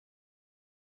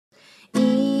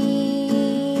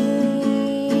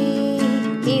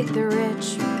make the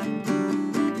rich.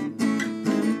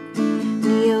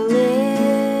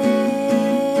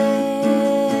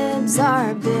 Neolibs are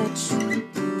a bitch.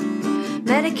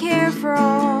 Medicare for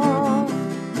all.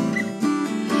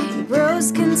 You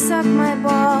bros can suck my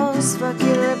balls. Fuck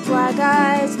your reply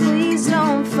guys. Please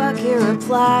don't fuck your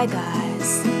reply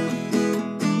guys.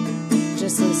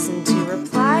 Just listen to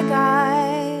Reply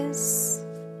Guys.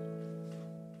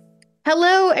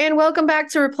 Hello and welcome back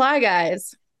to Reply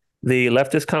Guys. The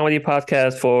leftist comedy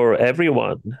podcast for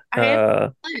everyone. Yeah.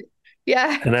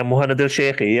 And I'm Mohanad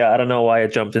al-Sheikhi. Yeah, I don't know why I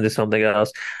jumped into something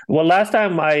else. Well, last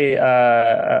time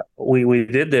we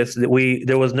did this,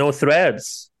 there was no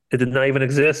Threads. It did not even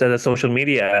exist as a social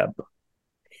media app.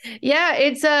 Yeah,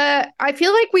 it's I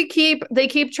feel like they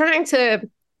keep trying to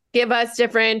give us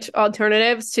different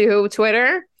alternatives to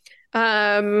Twitter.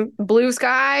 Blue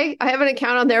Sky, I have an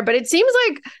account on there, but it seems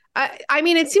like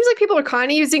it seems like people are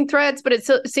kind of using Threads, but it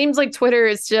seems like Twitter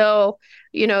is still,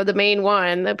 the main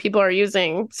one that people are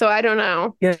using. So I don't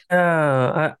know.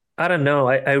 Yeah, I don't know.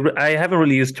 I haven't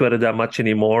really used Twitter that much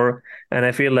anymore, and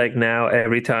I feel like now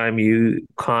every time you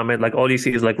comment, like all you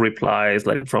see is like replies,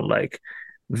 like from like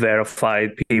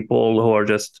verified people who are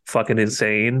just fucking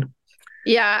insane.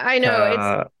 Yeah, I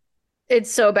know.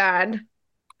 It's so bad.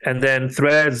 And then I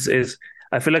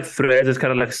feel like Threads is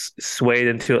kind of like swayed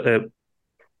into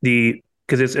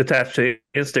because it's attached to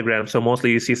Instagram. So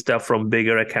mostly you see stuff from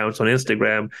bigger accounts on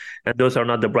Instagram, and those are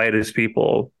not the brightest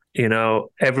people.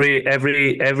 Every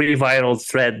viral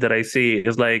thread that I see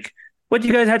is like, what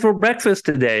you guys had for breakfast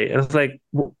today? And it's like,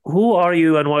 who are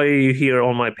you and why are you here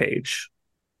on my page?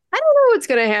 I don't know what's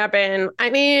going to happen. I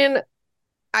mean,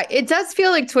 it does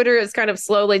feel like Twitter is kind of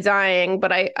slowly dying,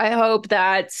 but I hope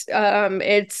that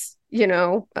it's,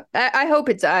 I hope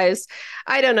it dies.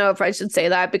 I don't know if I should say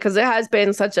that because it has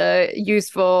been such a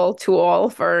useful tool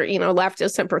for,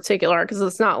 leftists in particular, because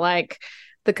it's not like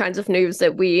the kinds of news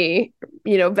that we,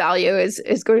 value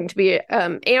is going to be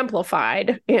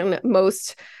amplified in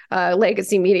most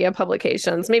legacy media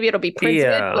publications. Maybe it'll be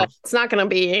printed, but it's not going to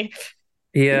be.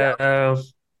 Yeah.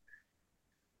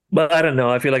 But I don't know.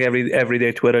 I feel like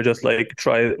everyday Twitter just like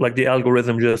the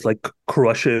algorithm just like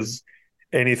crushes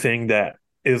anything that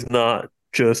is not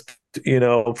just,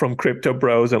 from crypto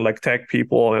bros and like tech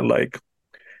people and like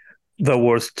the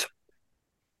worst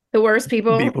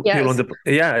people. Yes.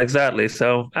 Yeah, exactly.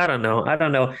 So I don't know.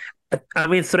 I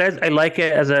mean, Threads, I like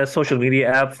it as a social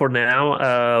media app for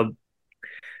now.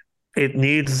 It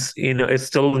needs, it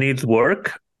still needs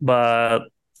work, but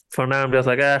for now, I'm just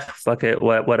like, fuck it,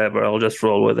 whatever. I'll just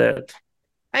roll with it.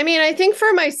 I mean, I think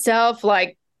for myself,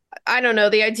 like, I don't know,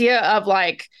 the idea of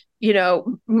like,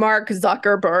 Mark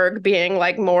Zuckerberg being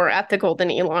like more ethical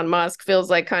than Elon Musk feels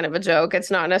like kind of a joke.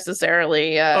 It's not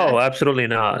necessarily. Oh, absolutely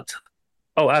not.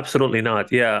 Oh, absolutely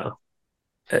not. Yeah.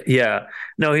 Yeah.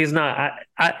 No, he's not.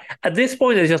 At this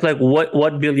point, it's just like,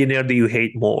 what billionaire do you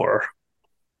hate more?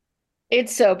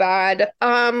 It's so bad.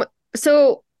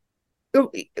 So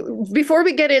before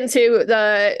we get into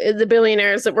the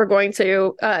billionaires that we're going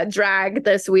to drag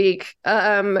this week,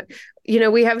 we've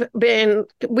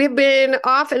been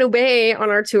off and away on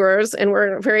our tours, and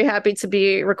we're very happy to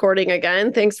be recording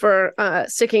again. Thanks for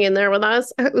sticking in there with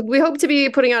us. We hope to be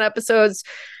putting out episodes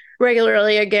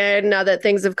regularly again now that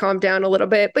things have calmed down a little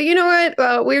bit. But you know what?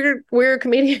 We're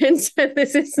comedians.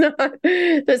 This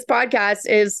podcast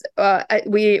is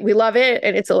we love it,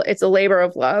 and it's a labor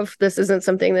of love. This is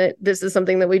something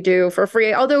that we do for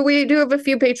free. Although we do have a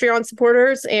few Patreon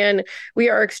supporters, and we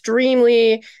are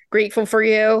extremely grateful for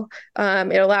you.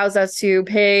 It allows us to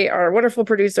pay our wonderful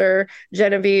producer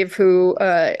Genevieve, who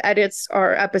edits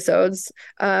our episodes.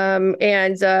 We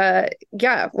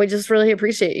just really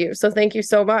appreciate you. So thank you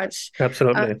so much.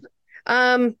 Absolutely.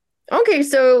 Okay,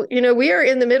 so we are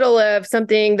in the middle of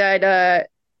something that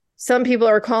some people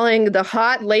are calling the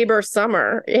hot labor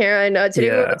summer, and today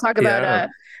we're going to talk about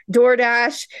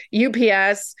DoorDash,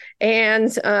 UPS,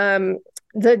 and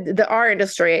the R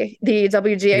industry, the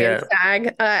WGA and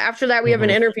SAG. After that, we have an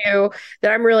interview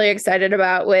that I'm really excited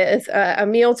about with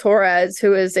Émile Torres,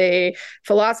 who is a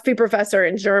philosophy professor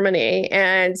in Germany.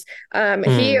 And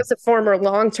he is a former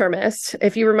long-termist.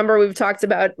 If you remember, we've talked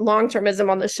about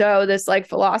long-termism on the show, this like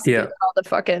philosophy that all the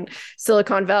fucking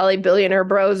Silicon Valley billionaire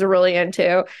bros are really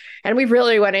into. And we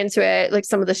really went into it. Like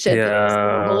some of the shit that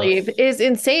people believe is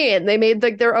insane. They made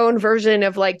like their own version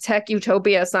of like tech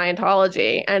utopia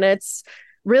Scientology. And it's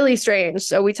really strange.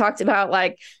 So we talked about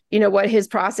like, what his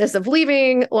process of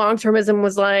leaving long-termism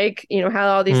was like, how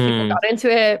all these people got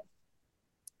into it,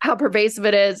 how pervasive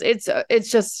it is. It's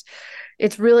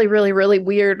really, really, really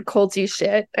weird culty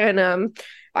shit. And I'm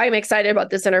excited about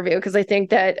this interview because I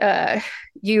think that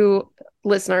you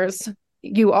listeners,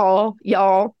 y'all,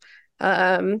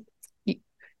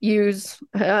 use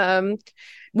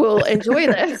will enjoy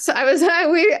this.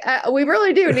 We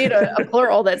really do need a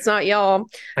plural that's not y'all.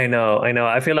 I know.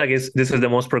 I feel like this is the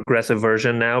most progressive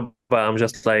version now, but I'm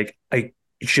just like, I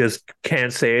just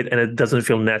can't say it, and it doesn't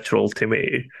feel natural to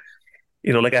me.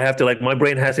 Like I have to, like, my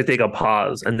brain has to take a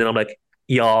pause, and then I'm like,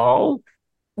 y'all.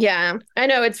 Yeah, I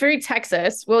know, it's very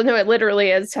Texas. Well, no, it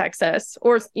literally is Texas,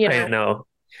 or I know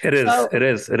it is. So, It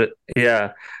is.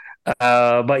 Yeah.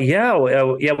 But yeah,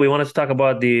 we wanted to talk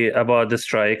about the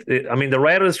strike. I mean, the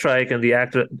writer's strike and the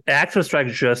actor strike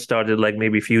just started like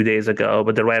maybe a few days ago,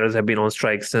 but the writers have been on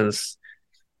strike since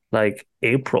like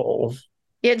April.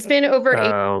 it's been over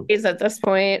 8 days at this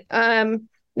point.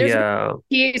 There's a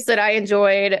piece that I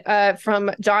enjoyed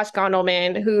from Josh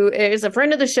Gondelman, who is a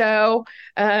friend of the show,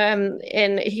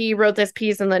 and he wrote this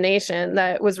piece in The Nation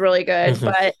that was really good. Mm-hmm.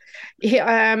 But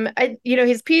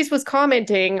his piece was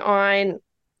commenting on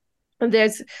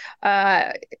this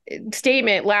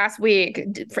statement last week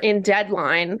in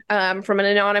Deadline from an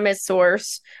anonymous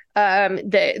source.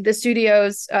 The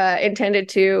studios intended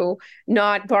to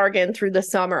not bargain through the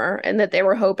summer, and that they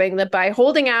were hoping that by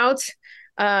holding out,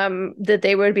 that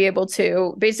they would be able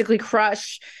to basically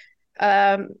crush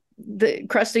the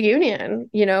union,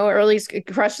 or at least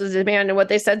crush the demand. And what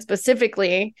they said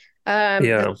specifically,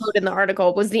 the quote in the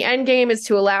article was, the end game is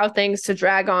to allow things to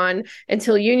drag on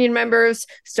until union members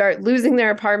start losing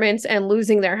their apartments and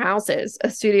losing their houses,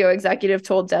 a studio executive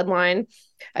told Deadline.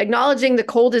 Acknowledging the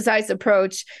cold as ice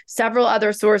approach, several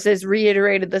other sources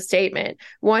reiterated the statement.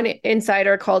 One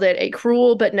insider called it a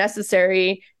cruel but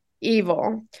necessary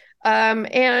evil.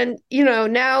 And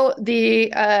now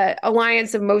the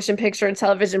Alliance of Motion Picture and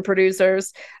Television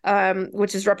Producers,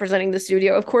 which is representing the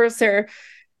studio, of course, they're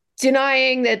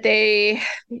denying that they,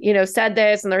 said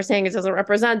this, and they're saying it doesn't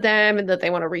represent them and that they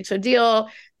want to reach a deal.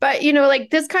 But, like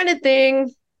this kind of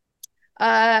thing,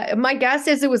 my guess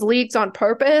is it was leaked on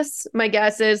purpose. My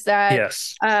guess is that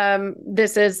yes,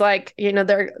 this is like,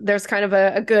 there's kind of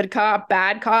a good cop,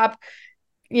 bad cop,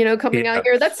 coming out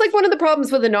here. That's like one of the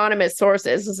problems with anonymous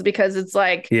sources, is because it's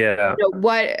like,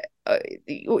 what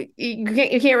you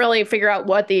can't really figure out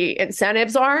what the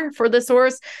incentives are for the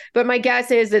source. But my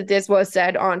guess is that this was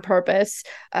said on purpose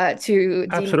to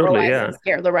demoralize and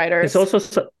scare the writers. It's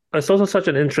also such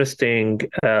an interesting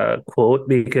quote,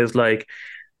 because like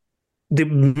the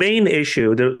main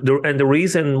issue, the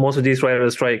reason most of these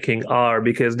writers striking are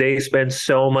because they spend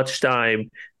so much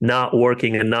time not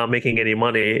working and not making any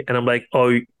money. And I'm like,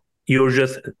 oh, you're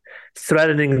just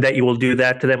threatening that you will do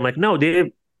that to them. Like, no,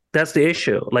 that's the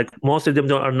issue. Like, most of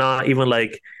them are not even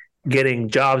like getting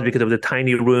jobs because of the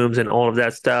tiny rooms and all of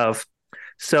that stuff.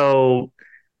 So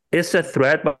it's a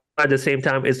threat, but at the same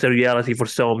time, it's the reality for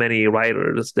so many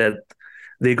writers that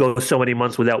they go so many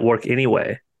months without work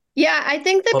anyway. Yeah, I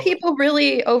think that people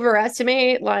really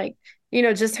overestimate, like,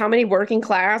 just how many working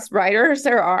class writers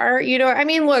there are. I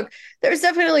mean, look, there's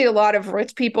definitely a lot of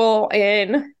rich people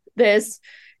in this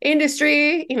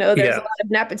industry. There's a lot of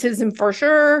nepotism for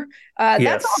sure.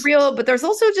 That's all real, but there's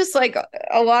also just like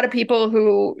a lot of people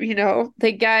who,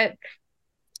 they get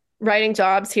writing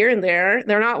jobs here and there.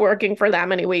 They're not working for that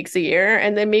many weeks a year.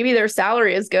 And then maybe their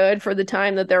salary is good for the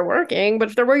time that they're working. But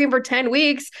if they're working for 10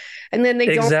 weeks and then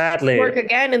they don't work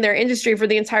again in their industry for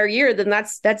the entire year, then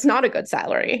that's not a good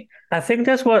salary. I think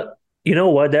that's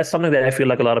that's something that I feel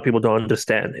like a lot of people don't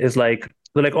understand. Is like,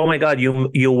 they're like, oh my God,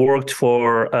 you worked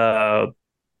for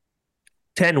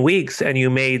 10 weeks and you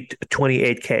made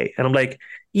 $28K. And I'm like,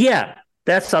 yeah,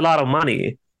 that's a lot of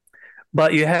money.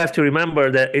 But you have to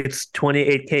remember that it's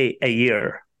 $28K a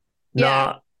year,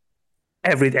 not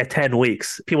every 10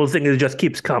 weeks. People think it just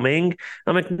keeps coming.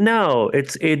 I'm like, no,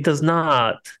 it does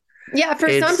not. Yeah, for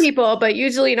some people, but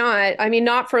usually not. I mean,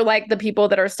 not for like the people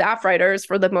that are staff writers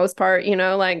for the most part,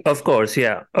 like. Of course,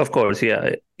 yeah.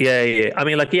 Yeah. I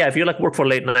mean, like, if you like work for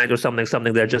late night or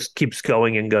something that just keeps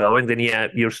going and going, then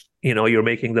you're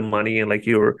making the money and like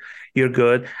you're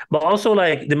good. But also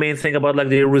like the main thing about like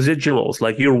the residuals,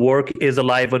 like your work is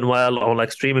alive and well on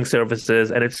like streaming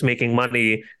services and it's making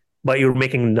money, but you're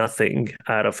making nothing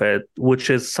out of it, which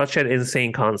is such an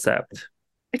insane concept.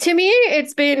 To me,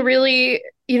 it's been really,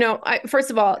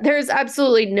 first of all, there's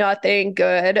absolutely nothing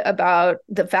good about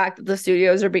the fact that the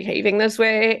studios are behaving this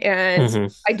way.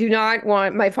 And I do not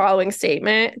want my following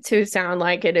statement to sound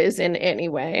like it is in any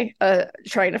way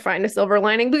trying to find a silver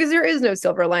lining, because there is no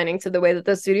silver lining to the way that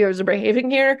the studios are behaving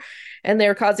here. And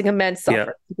they're causing immense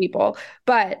suffering to people.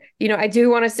 But, I do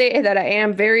want to say that I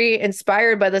am very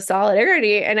inspired by the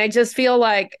solidarity. And I just feel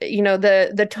like,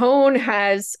 the tone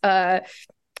has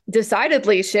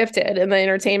decidedly shifted in the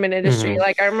entertainment industry.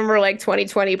 Like I remember like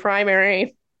 2020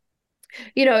 primary,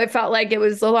 it felt like it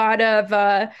was a lot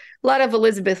of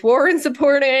Elizabeth Warren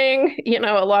supporting,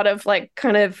 a lot of like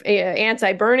kind of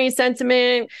anti-Bernie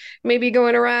sentiment maybe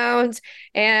going around.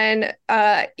 And,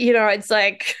 it's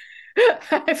like,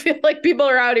 I feel like people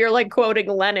are out here like quoting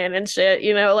Lenin and shit,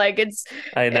 like it's,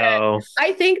 I know.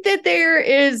 I think that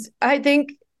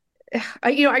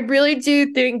I really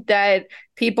do think that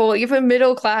people, even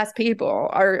middle class people,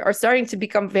 are starting to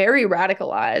become very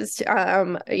radicalized.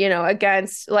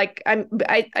 Against like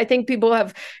I think people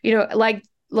have,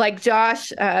 like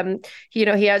Josh, he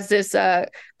has this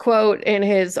quote in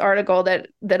his article that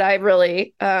I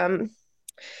really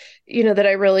that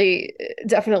I really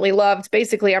definitely loved.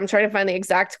 Basically, I'm trying to find the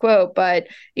exact quote, but,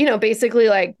 basically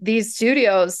like these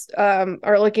studios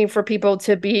are looking for people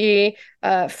to be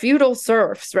feudal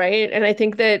serfs, right? And I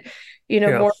think that,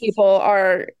 more people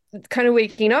are kind of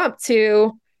waking up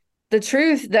to the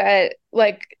truth that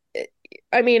like,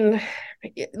 I mean,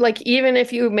 like even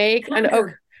if you make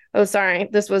sorry,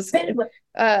 this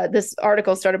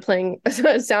article started playing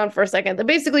sound for a second. But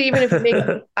basically, even if you make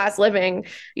a class living,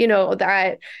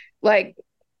 that like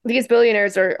these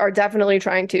billionaires are definitely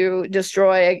trying to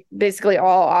destroy basically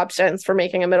all options for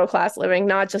making a middle class living,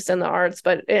 not just in the arts,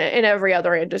 but in every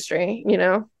other industry,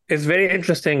 It's very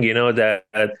interesting, that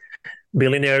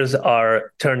billionaires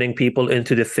are turning people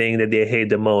into the thing that they hate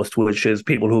the most, which is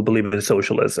people who believe in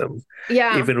socialism.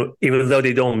 Yeah. Even though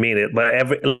they don't mean it, but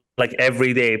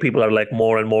every day people are like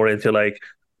more and more into like,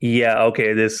 yeah,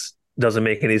 okay, this doesn't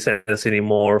make any sense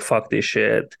anymore. Fuck this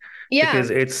shit. Yeah. Because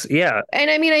it's And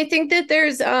I mean, I think that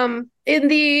there's in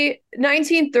the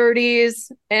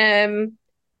 1930s and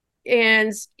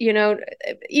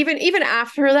even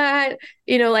after that,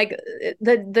 like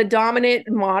the dominant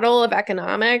model of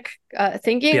economic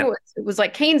thinking was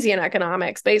like Keynesian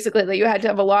economics, basically, that you had to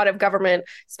have a lot of government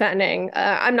spending.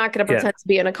 I'm not going to pretend to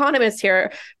be an economist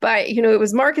here, but it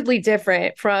was markedly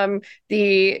different from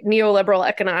the neoliberal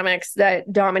economics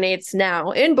that dominates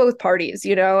now in both parties.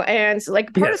 And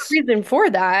like part of the reason for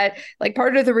that, like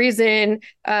part of the reason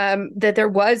that there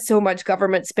was so much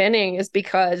government spending is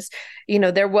because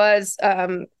there was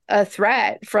a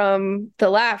threat from the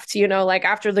left, like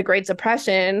after the Great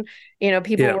Depression,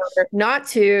 people were not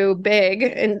too big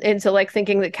into like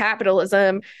thinking that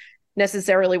capitalism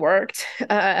necessarily worked. There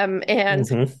had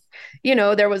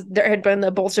been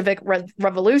the Bolshevik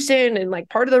revolution, and like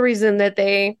part of the reason that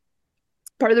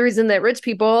rich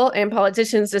people and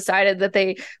politicians decided that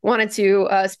they wanted to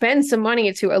spend some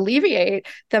money to alleviate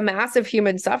the massive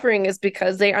human suffering is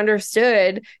because they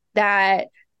understood that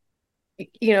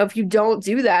if you don't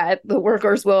do that, the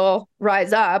workers will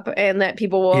rise up and that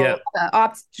people will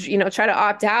try to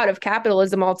opt out of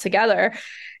capitalism altogether.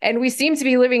 And we seem to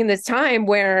be living in this time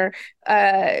where,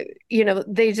 they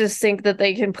just think that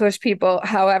they can push people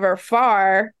however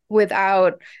far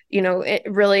without,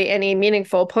 really any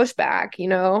meaningful pushback,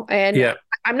 and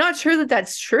I'm not sure that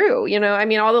that's true. I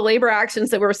mean, all the labor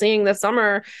actions that we're seeing this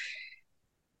summer,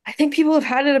 I think people have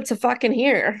had it up to fucking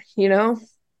here,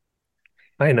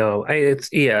 I know.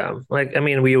 Like, I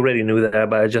mean, we already knew that,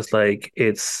 but just like,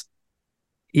 it's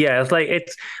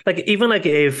like, even like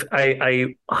if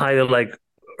I highly like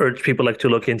urge people like to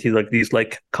look into like these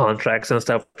like contracts and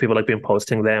stuff, people like been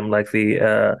posting them, like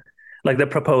the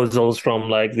proposals from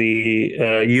like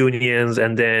the unions,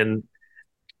 and then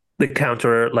the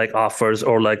counter like offers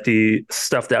or like the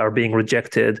stuff that are being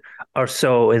rejected are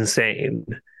so insane.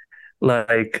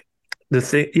 Like, the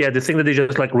thing that they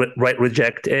just like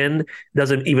reject in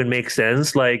doesn't even make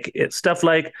sense. Like, it's stuff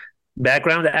like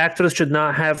background actors should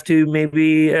not have to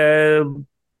maybe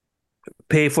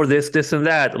pay for this and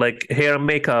that, like hair and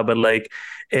makeup, but like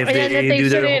if they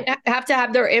shouldn't have to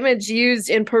have their image used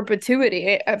in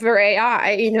perpetuity for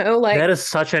AI. Like that is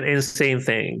such an insane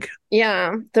thing.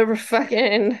 Yeah, the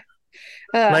fucking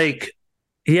like.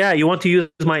 Yeah, you want to use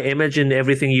my image in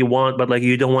everything you want, but like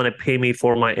you don't want to pay me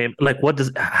for my like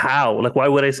how? Like, why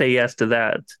would I say yes to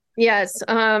that? Yes.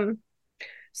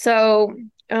 So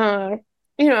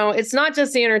it's not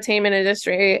just the entertainment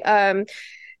industry.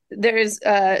 There's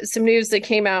some news that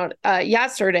came out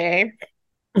yesterday.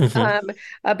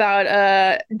 About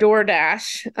DoorDash.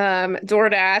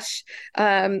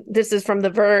 This is from The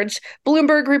Verge.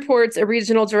 Bloomberg reports a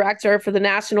regional director for the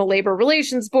National Labor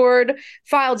Relations Board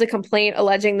filed a complaint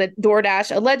alleging that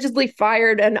DoorDash allegedly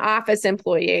fired an office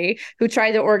employee who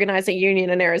tried to organize a union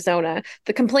in Arizona.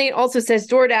 The complaint also says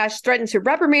DoorDash threatened to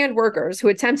reprimand workers who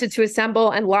attempted to assemble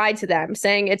and lied to them,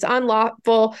 saying it's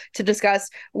unlawful to discuss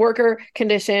worker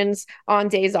conditions on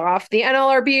days off. The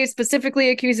NLRB specifically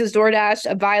accuses DoorDash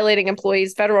of violating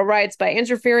employees' federal rights by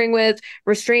interfering with,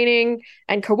 restraining,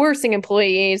 and coercing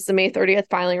employees. The May 30th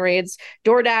filing reads,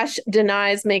 DoorDash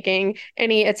denies making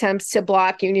any attempts to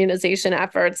block unionization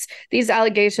efforts. These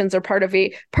allegations are part of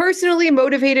a personally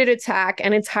motivated attack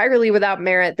and entirely without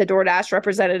merit, the DoorDash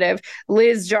representative,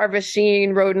 Liz Jarvis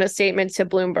Sheen, wrote in a statement to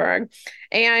Bloomberg.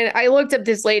 And I looked up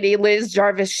this lady, Liz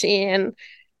Jarvis Sheen,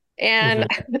 and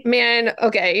man,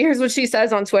 okay, here's what she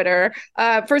says on Twitter.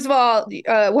 First of all,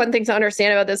 one thing to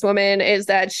understand about this woman is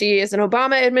that she is an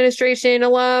Obama administration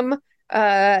alum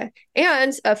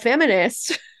and a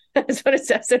feminist. That's what it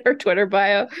says in her Twitter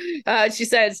bio. She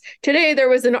says, today there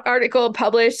was an article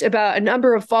published about a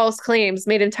number of false claims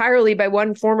made entirely by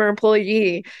one former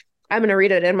employee. I'm going to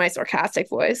read it in my sarcastic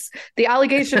voice. The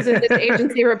allegations in this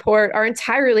agency report are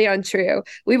entirely untrue.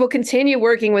 We will continue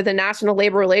working with the National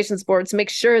Labor Relations Board to make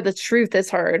sure the truth is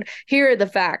heard. Here are the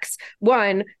facts.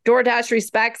 1, DoorDash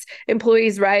respects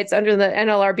employees' rights under the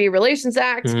NLRB Relations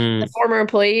Act. The former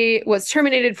employee was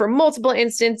terminated for multiple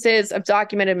instances of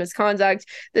documented misconduct.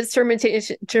 This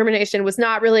termination was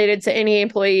not related to any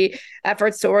employee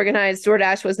efforts to organize.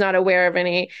 DoorDash was not aware of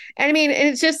any. And I mean,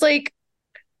 it's just like,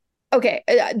 okay,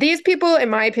 these people, in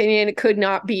my opinion, could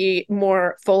not be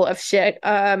more full of shit.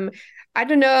 I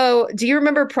don't know. Do you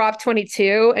remember Prop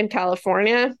 22 in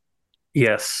California?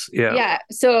 Yes. Yeah. Yeah.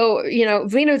 So,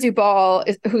 Vino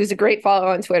Dubal, who's a great follow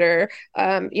on Twitter,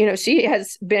 she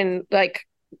has been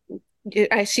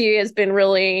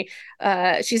really,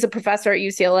 she's a professor at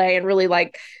UCLA and really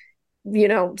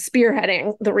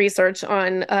spearheading the research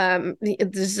on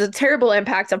the terrible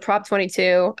impact of Prop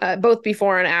 22, both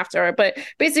before and after. But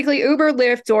basically, Uber,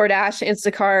 Lyft, DoorDash,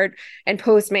 Instacart, and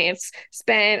Postmates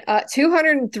spent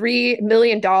 $203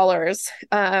 million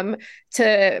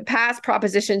to pass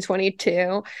Proposition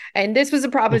 22. And this was a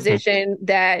proposition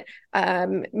that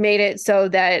made it so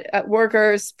that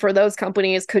workers for those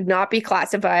companies could not be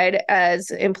classified as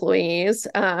employees.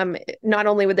 Not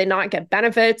only would they not get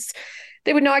benefits,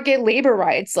 they would not get labor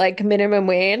rights like minimum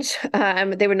wage.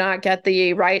 They would not get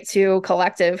the right to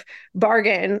collective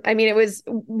bargain. I mean, it was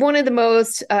one of the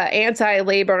most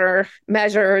anti-labor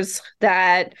measures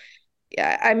that,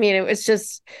 it's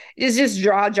just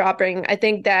jaw-dropping. I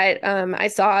think that I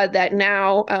saw that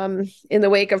now in the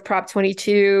wake of Prop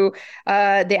 22,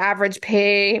 the average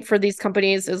pay for these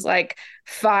companies is like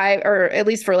or at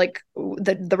least for like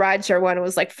the rideshare one, it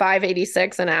was like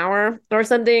 $5.86 an hour or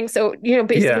something. So,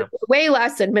 basically way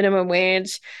less than minimum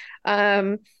wage.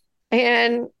 It's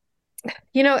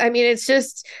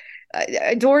just,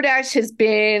 DoorDash has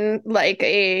been like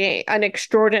an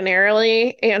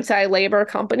extraordinarily anti-labor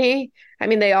company. I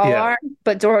mean, they all are,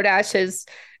 but DoorDash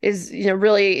is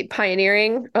really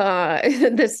pioneering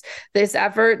this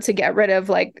effort to get rid of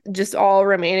like just all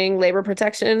remaining labor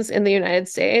protections in the United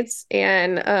States.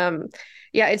 And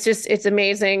it's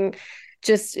amazing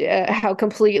just how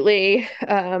completely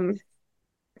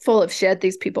full of shit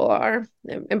these people are.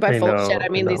 And by full of shit, I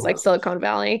mean these like Silicon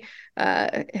Valley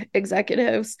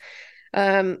executives.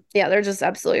 They're just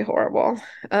absolutely horrible.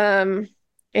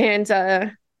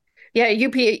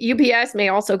 UPS may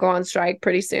also go on strike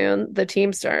pretty soon, the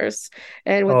Teamsters.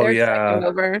 And what they're striking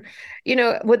over,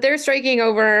 what they're striking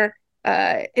over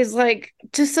is like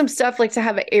just some stuff like to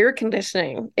have air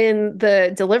conditioning in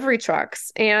the delivery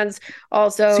trucks. And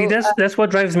also see, that's what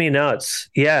drives me nuts.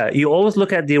 Yeah, you always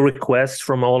look at the requests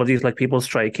from all of these like people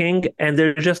striking, and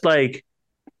they're just like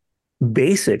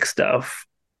basic stuff.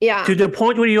 Yeah. To the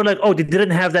point where you're like, oh, they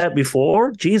didn't have that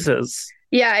before? Jesus.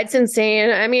 Yeah, it's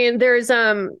insane. I mean, there's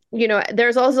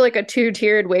there's also like a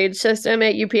 2-tiered wage system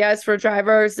at UPS for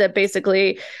drivers that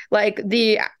basically like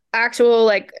the actual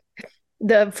like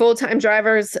the full-time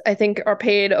drivers, I think, are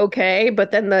paid okay,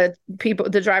 but then the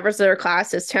drivers that are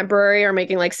classed as temporary are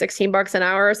making like $16 an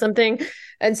hour or something.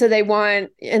 And so they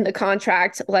want in the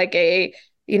contract like a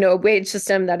wage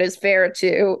system that is fair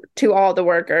to all the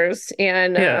workers.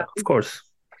 And of course.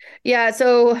 Yeah,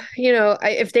 so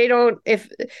if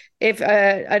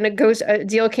a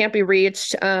deal can't be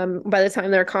reached by the time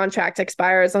their contract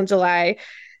expires on July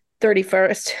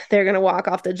 31st, they're going to walk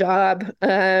off the job.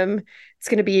 It's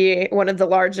going to be one of the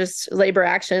largest labor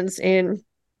actions in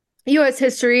U.S.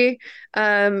 history,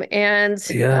 and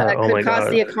could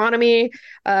cost the economy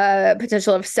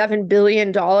potential of $7 billion.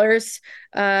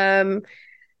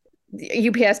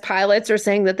 UPS pilots are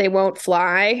saying that they won't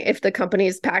fly if the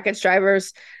company's package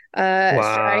drivers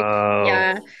strike.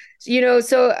 Yeah.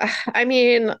 So I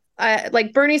mean,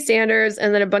 like Bernie Sanders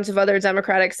and then a bunch of other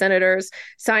Democratic senators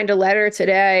signed a letter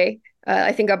today.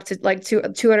 I think up to like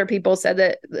 200 people said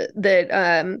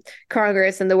that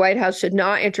Congress and the White House should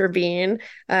not intervene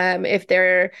if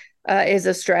they're is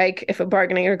a strike if a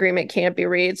bargaining agreement can't be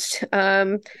reached.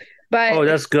 But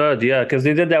that's good. Yeah, because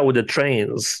they did that with the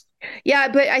trains. Yeah,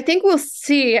 but I think we'll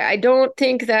see. I don't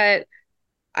think that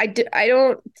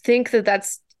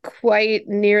that's quite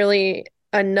nearly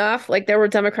enough. Like there were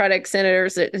Democratic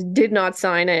senators that did not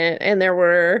sign it, and there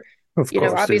were,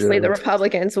 obviously the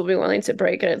Republicans will be willing to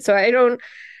break it. So I don't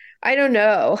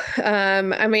know.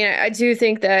 I mean, I do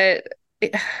think that,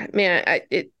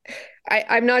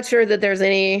 I'm not sure that there's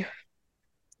any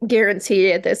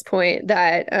guarantee at this point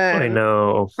that I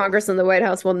know Congress and the White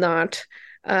House will not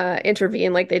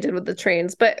intervene like they did with the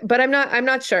trains. But I'm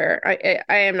not sure. I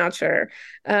am not sure.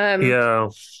 Yeah.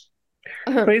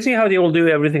 Crazy how they will do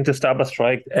everything to stop a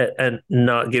strike and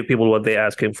not give people what they're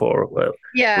asking for. Well,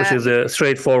 yeah, which is a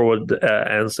straightforward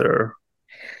answer.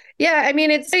 Yeah, I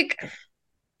mean, it's like,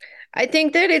 I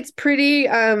think that it's pretty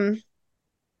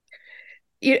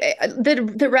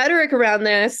the rhetoric around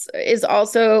this is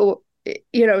also,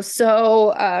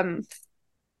 so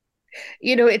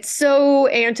it's so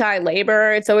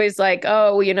anti-labor. It's always like,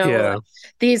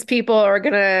 these people are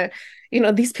gonna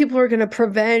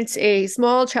prevent a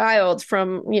small child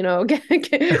from, getting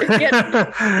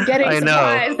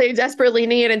supplies they desperately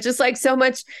need, and just like so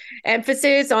much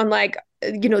emphasis on like,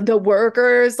 the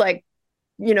workers, like,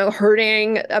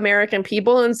 hurting American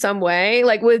people in some way,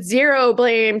 like with zero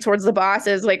blame towards the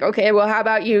bosses. Like, okay, well, how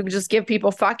about you just give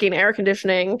people fucking air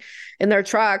conditioning in their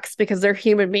trucks because they're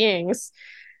human beings?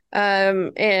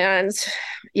 And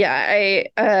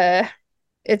yeah,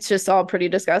 it's just all pretty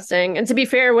disgusting. And to be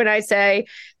fair, when I say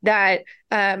that,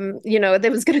 that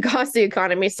was going to cost the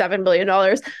economy $7 billion,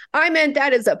 I meant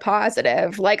that as a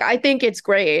positive. Like, I think it's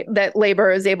great that labor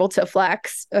is able to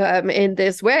flex in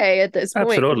this way at this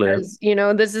point. Absolutely. Because,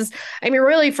 this is, I mean,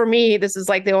 really for me, this is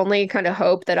like the only kind of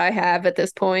hope that I have at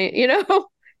this point,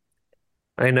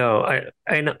 I know.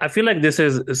 I feel like this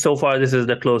is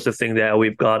the closest thing that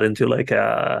we've got into like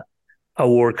a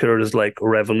workers like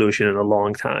revolution in a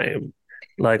long time.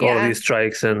 Like all of these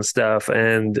strikes and stuff.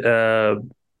 And I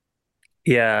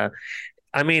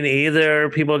mean, either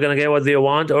people are going to get what they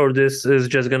want, or this is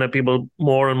just going to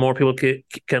more and more people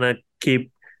gonna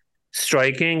keep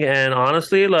striking. And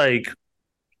honestly, like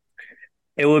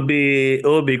it would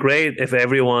be great if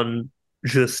everyone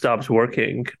just stops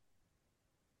working.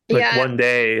 Like one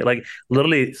day, like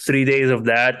literally 3 days of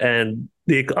that, and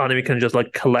the economy can just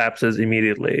like collapses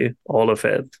immediately, all of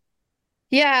it.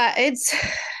 Yeah,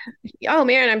 oh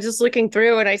man, I'm just looking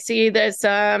through and I see this,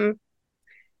 I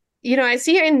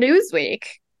see it in Newsweek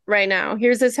right now.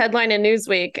 Here's this headline in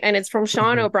Newsweek, and it's from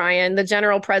Sean O'Brien, the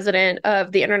general president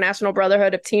of the International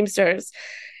Brotherhood of Teamsters.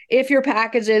 If your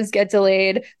packages get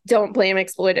delayed, don't blame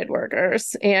exploited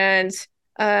workers. And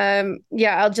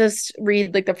I'll just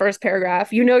read like the first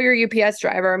paragraph. Your UPS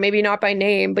driver, maybe not by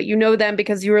name, but you know them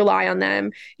because you rely on them.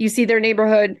 You see them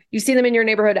in your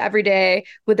neighborhood every day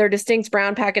with their distinct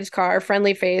brown package car,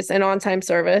 friendly face, and on-time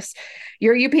service.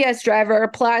 Your UPS driver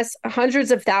plus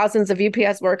hundreds of thousands of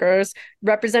UPS workers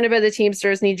represented by the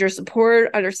Teamsters need your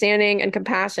support, understanding, and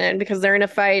compassion because they're in a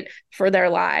fight for their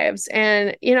lives.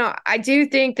 And, I do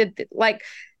think that, like,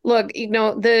 look,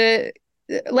 the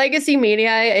legacy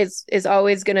media is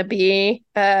always going to be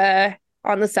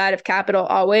on the side of capital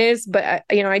always, but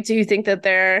I do think that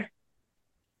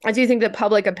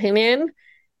public opinion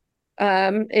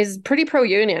is pretty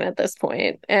pro-union at this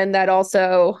point, and that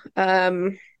also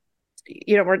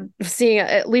we're seeing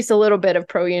at least a little bit of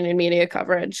pro-union media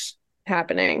coverage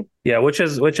happening. Yeah, which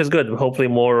is good. Hopefully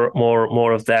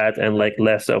more of that, and like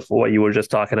less of what you were just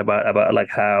talking about like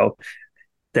how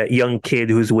that young kid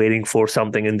who's waiting for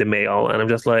something in the mail. And I'm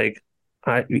just like,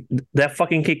 that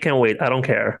fucking kid can wait. I don't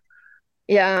care.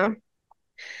 Yeah.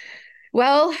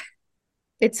 Well,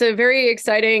 it's a very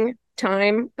exciting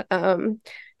time.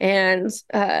 And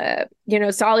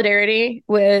solidarity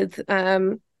with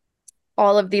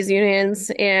all of these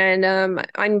unions. And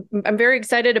I'm very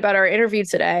excited about our interview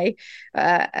today.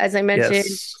 As I mentioned,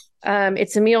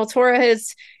 it's Émile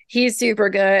Torres. He's super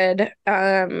good.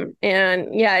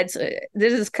 This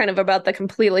is kind of about the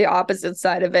completely opposite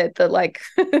side of it,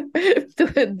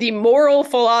 the moral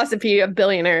philosophy of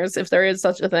billionaires, if there is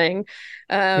such a thing.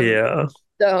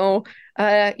 So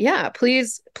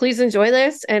please enjoy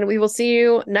this, and we will see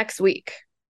you next week.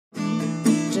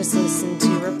 Just listen to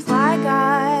Reply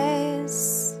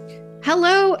Guys.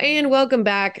 Hello and welcome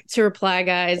back to Reply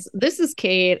Guys. This is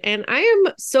Kate, and I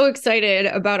am so excited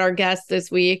about our guest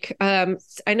this week. I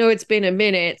know it's been a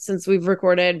minute since we've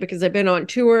recorded because I've been on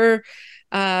tour,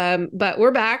 but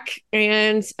we're back,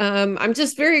 and I'm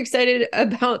just very excited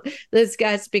about this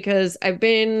guest because I've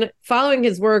been following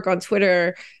his work on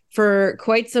Twitter for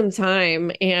quite some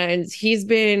time, and he's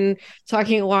been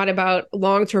talking a lot about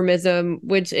long-termism,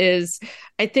 which is,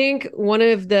 I think, one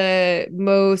of the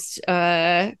most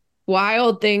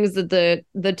wild things that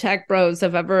the tech bros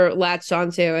have ever latched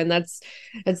onto, and that's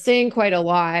saying quite a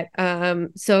lot.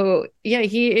 So yeah,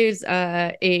 he is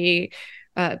a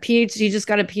PhD, just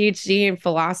got a PhD in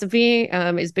philosophy,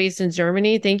 is based in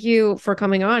Germany. Thank you for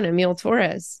coming on, Émile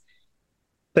Torres.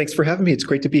 Thanks for having me. It's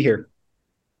great to be here.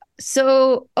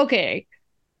 So, okay,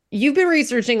 you've been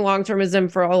researching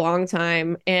long-termism for a long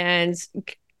time. And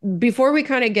before we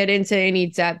kind of get into any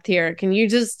depth here, can you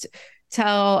just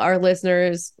tell our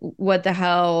listeners what the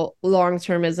hell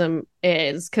long-termism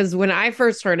is? Because when I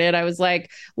first heard it, I was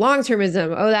like,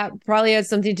 long-termism, oh, that probably has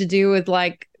something to do with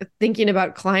like thinking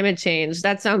about climate change.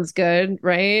 That sounds good,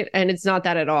 right? And it's not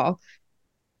that at all.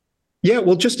 Yeah,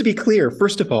 well, just to be clear,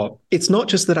 first of all, it's not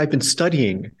just that I've been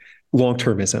studying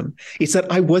long-termism. It's that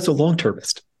I was a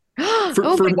long-termist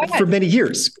for many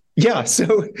years. Yeah,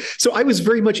 so I was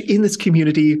very much in this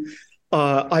community.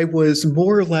 I was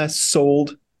more or less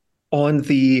sold on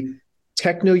the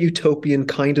techno-utopian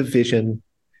kind of vision,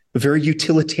 very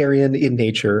utilitarian in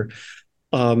nature.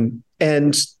 And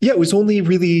yeah, it was only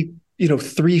really,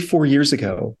 3-4 years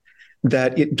ago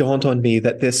that it dawned on me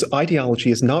that this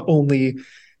ideology is not only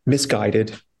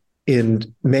misguided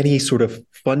in many sort of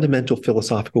fundamental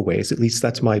philosophical ways, at least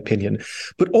that's my opinion,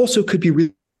 but also could be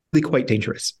really quite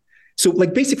dangerous. So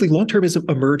like basically long-termism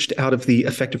emerged out of the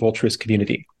effective altruist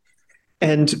community.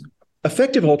 And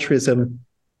effective altruism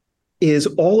is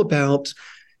all about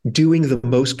doing the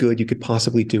most good you could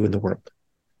possibly do in the world.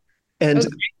 And okay.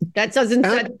 That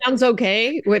sounds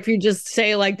okay if you just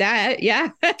say like that. Yeah.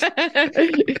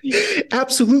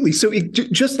 Absolutely. So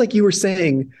just like you were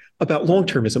saying about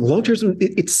long-termism,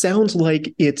 it sounds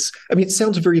like it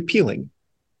sounds very appealing.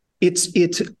 It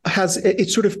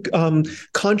sort of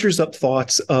conjures up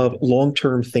thoughts of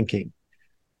long-term thinking,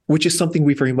 which is something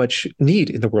we very much need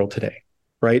in the world today,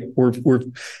 right?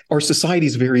 Our society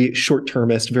is very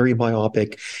short-termist, very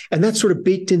myopic, and that's sort of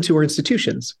baked into our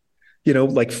institutions.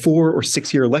 Like 4 or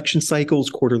 6 year election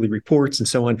cycles, quarterly reports, and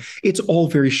so on. It's all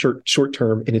very short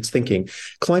term in its thinking.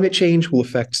 Climate change will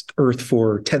affect Earth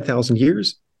for 10,000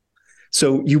 years.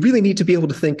 So you really need to be able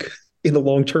to think in the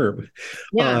long term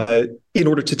in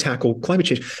order to tackle climate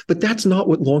change. But that's not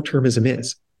what long-termism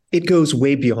is. It goes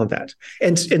way beyond that.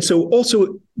 And so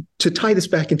also to tie this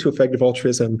back into effective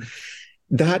altruism,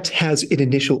 that has an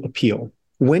initial appeal.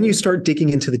 When you start digging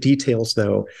into the details,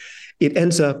 though, it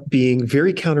ends up being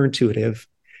very counterintuitive.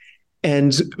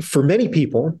 And for many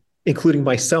people, including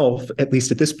myself, at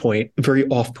least at this point, very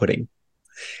off-putting.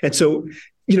 And so,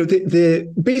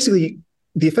 basically,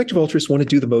 the effective altruists want to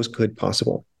do the most good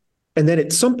possible. And then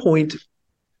at some point,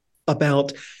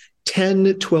 about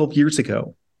 10, 12 years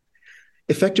ago,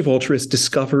 effective altruists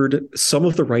discovered some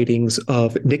of the writings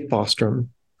of Nick Bostrom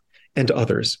and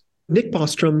others. Nick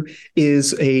Bostrom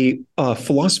is a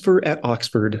philosopher at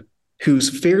Oxford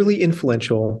who's fairly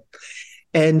influential,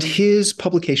 and his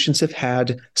publications have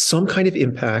had some kind of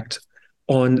impact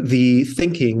on the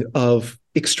thinking of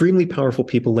extremely powerful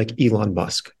people like Elon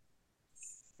Musk.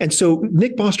 And so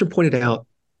Nick Bostrom pointed out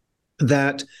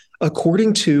that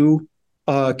according to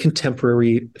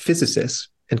contemporary physicists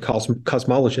and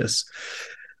cosmologists,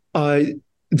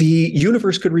 the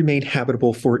universe could remain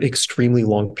habitable for an extremely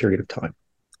long period of time.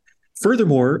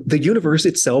 Furthermore, the universe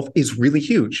itself is really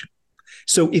huge.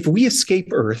 So if we escape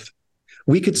Earth,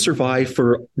 we could survive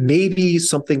for maybe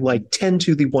something like 10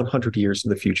 to the 100 years in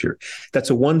the future.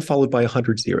 That's a 1 followed by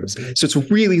 100 zeros. So it's a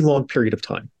really long period of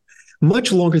time,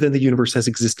 much longer than the universe has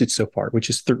existed so far,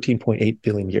 which is 13.8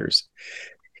 billion years.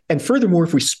 And furthermore,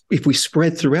 if we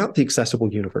spread throughout the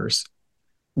accessible universe,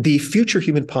 the future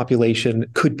human population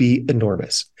could be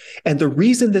enormous. And the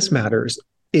reason this matters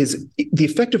is the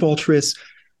effective altruists.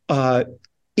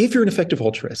 If you're an effective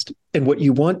altruist and what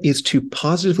you want is to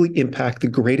positively impact the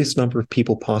greatest number of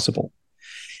people possible,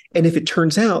 and if it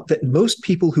turns out that most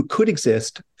people who could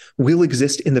exist will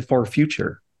exist in the far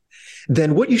future,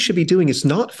 then what you should be doing is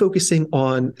not focusing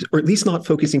on, or at least not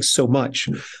focusing so much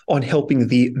on helping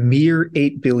the mere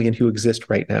 8 billion who exist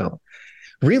right now.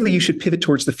 Really, you should pivot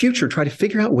towards the future, try to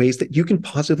figure out ways that you can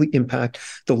positively impact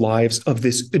the lives of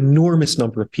this enormous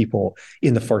number of people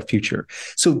in the far future.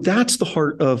 So that's the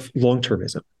heart of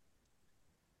long-termism.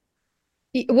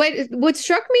 What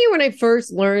struck me when I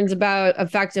first learned about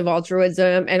effective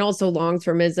altruism and also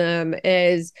long-termism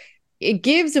is it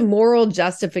gives a moral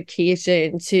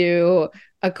justification to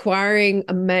acquiring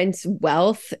immense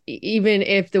wealth, even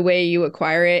if the way you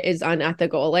acquire it is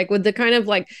unethical. Like with the kind of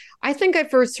like, I think I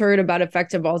first heard about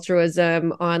effective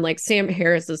altruism on like Sam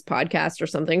Harris's podcast or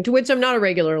something, to which I'm not a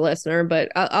regular listener,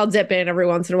 but I'll dip in every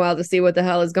once in a while to see what the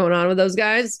hell is going on with those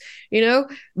guys, you know?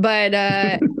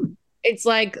 But it's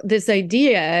like this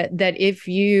idea that if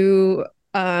you,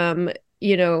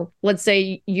 you know, let's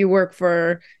say you work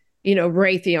for, you know,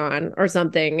 Raytheon or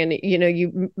something, and, you know,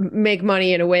 you make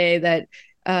money in a way that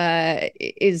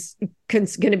is going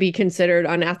to be considered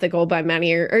unethical by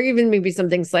many, or even maybe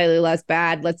something slightly less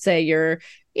bad. Let's say you're,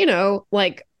 you know,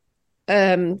 like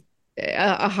a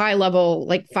high level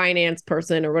like finance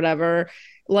person or whatever.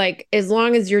 Like, as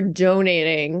long as you're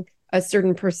donating a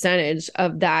certain percentage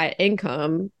of that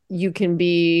income, you can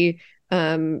be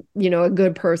you know, a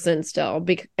good person still.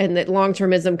 And that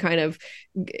long-termism kind of,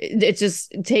 it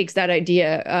just takes that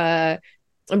idea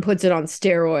and puts it on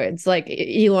steroids. Like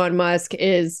Elon Musk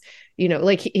is, you know,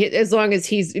 like as long as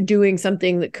he's doing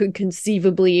something that could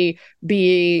conceivably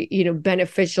be, you know,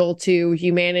 beneficial to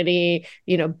humanity,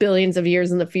 you know, billions of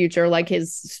years in the future, like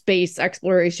his space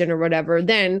exploration or whatever,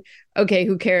 then okay,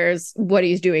 who cares what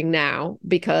he's doing now?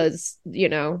 Because, you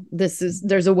know,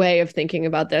 there's a way of thinking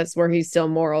about this where he's still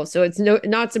moral. So it's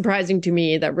not surprising to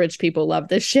me that rich people love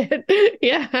this shit.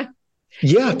 Yeah.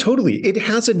 Yeah, totally. It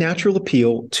has a natural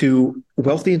appeal to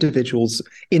wealthy individuals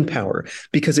in power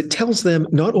because it tells them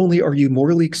not only are you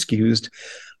morally excused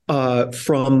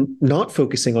from not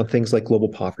focusing on things like global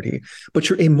poverty, but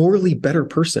you're a morally better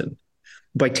person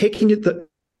by taking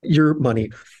your money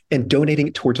and donating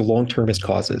it towards long-termist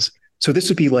causes. So this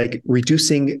would be like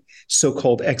reducing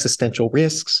so-called existential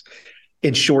risks,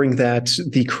 ensuring that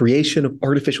the creation of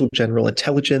artificial general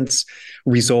intelligence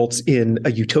results in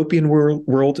a utopian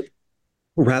world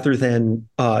rather than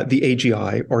the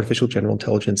AGI, artificial general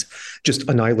intelligence, just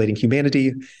annihilating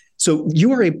humanity. So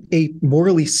you are a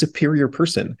morally superior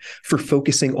person for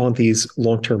focusing on these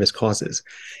long-termist causes.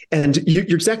 And you're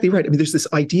exactly right. I mean, there's this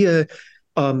idea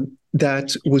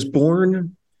that was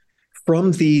born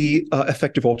from the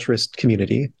effective altruist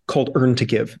community called earn to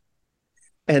give.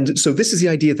 And so this is the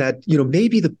idea that, you know,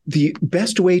 maybe the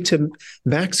best way to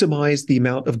maximize the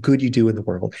amount of good you do in the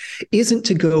world isn't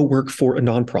to go work for a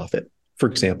nonprofit, for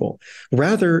example.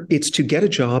 Rather, it's to get a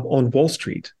job on Wall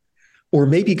Street or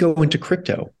maybe go into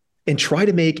crypto and try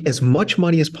to make as much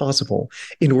money as possible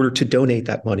in order to donate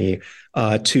that money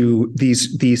to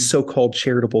these so-called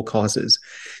charitable causes.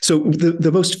 So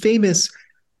the most famous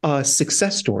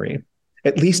success story,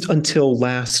 at least until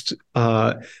last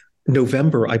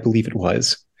November, I believe it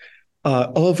was,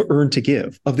 of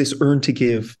this earn to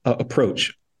give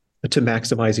approach to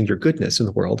maximizing your goodness in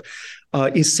the world,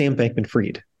 is Sam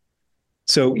Bankman-Fried.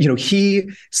 So, you know, he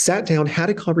sat down, had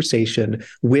a conversation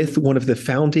with one of the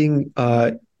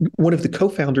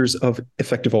co-founders of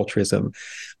effective altruism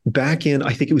back in,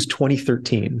 I think it was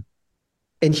 2013.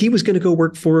 And he was going to go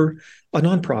work for a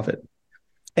nonprofit.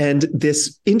 And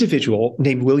this individual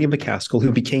named William McCaskill,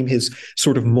 who became his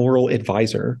sort of moral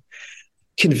advisor,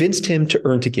 convinced him to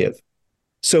earn to give.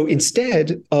 So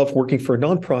instead of working for a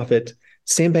nonprofit,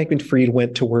 Sam Bankman-Fried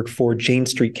went to work for Jane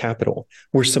Street Capital,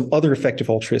 where some other effective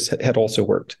altruists had also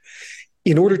worked,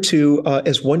 in order to,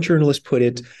 as one journalist put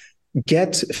it,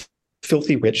 get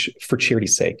filthy rich for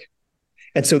charity's sake.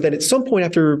 And so then at some point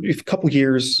after a couple of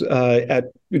years at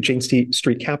Jane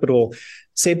Street Capital,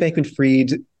 Sam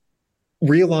Bankman-Fried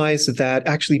realized that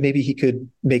actually maybe he could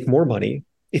make more money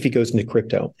if he goes into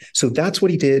crypto. So that's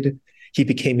what he did. He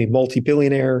became a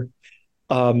multi-billionaire.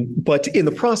 But in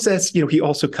the process, you know, he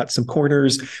also cut some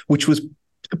corners, which was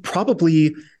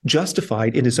probably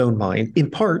justified in his own mind, in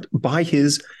part by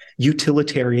his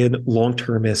utilitarian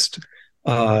long-termist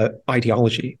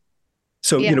ideology.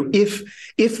 So, you know, if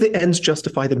the ends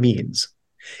justify the means,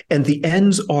 and the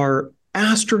ends are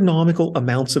astronomical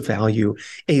amounts of value,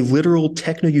 a literal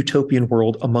techno-utopian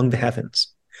world among the heavens,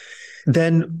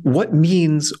 then what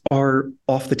means are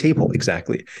off the table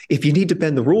exactly? If you need to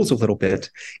bend the rules a little bit,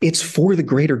 it's for the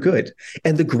greater good.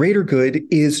 And the greater good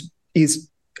is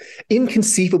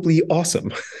inconceivably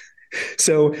awesome.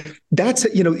 So that's,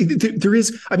 you know, there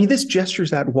is, I mean, this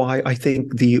gestures at why I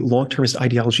think the long-termist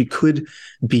ideology could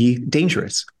be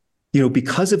dangerous, you know,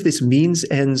 because of this means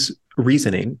ends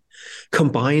reasoning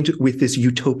combined with this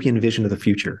utopian vision of the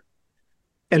future.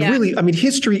 And really, I mean,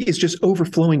 history is just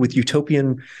overflowing with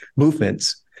utopian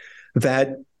movements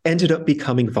that ended up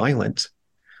becoming violent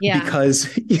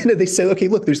because, you know, they say, okay,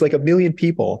 look, there's like 1 million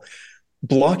people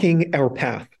blocking our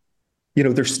path. You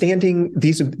know, they're standing,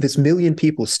 this 1 million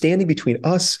people standing between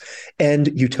us and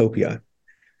utopia.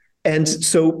 And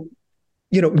so,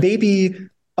 you know, maybe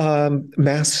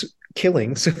mass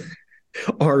killings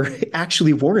are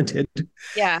actually warranted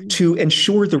to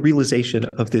ensure the realization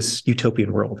of this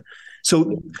utopian world.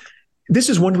 So this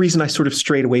is one reason I sort of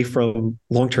strayed away from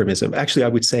long-termism. Actually, I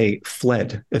would say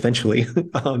fled eventually,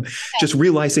 just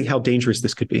realizing how dangerous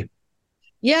this could be.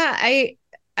 Yeah,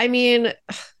 I mean,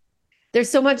 there's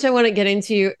so much I want to get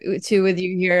into with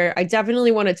you here. I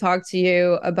definitely want to talk to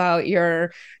you about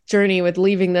your journey with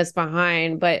leaving this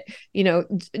behind. But,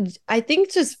 I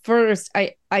think just first,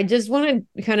 I just want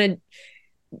to kind of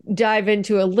dive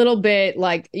into a little bit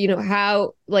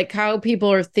how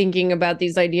people are thinking about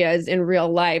these ideas in real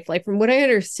life. Like, from what I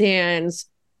understand,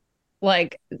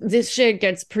 like, this shit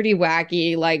gets pretty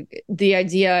wacky. Like, the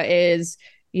idea is,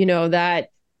 that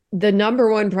the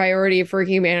number one priority for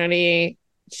humanity,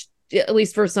 at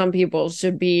least for some people,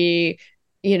 should be,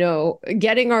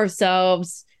 getting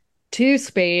ourselves to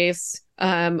space,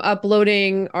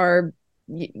 uploading our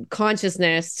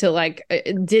consciousness to like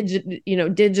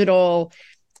digital,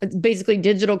 basically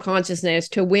digital consciousness,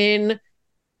 to win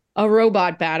a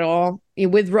robot battle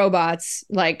with robots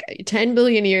like 10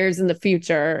 billion years in the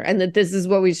future, and that this is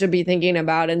what we should be thinking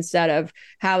about instead of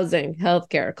housing,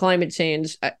 healthcare, climate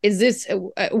change. Is this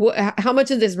how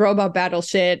much of this robot battle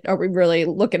shit are we really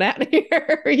looking at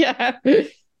here?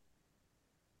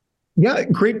 Yeah,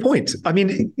 great point. I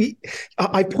mean,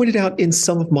 I pointed out in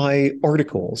some of my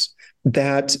articles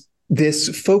that this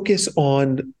focus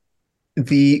on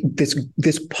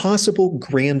this possible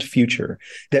grand future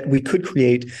that we could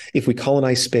create if we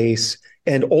colonize space,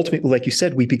 and ultimately, like you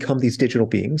said, we become these digital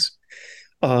beings.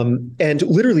 And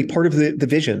literally part of the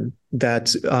vision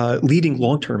that leading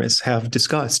long-termists have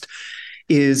discussed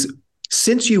is,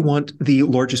 since you want the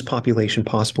largest population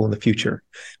possible in the future,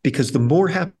 because the more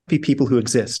happy people who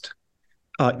exist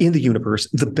in the universe,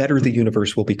 the better the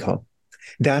universe will become.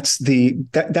 That's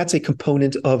a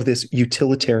component of this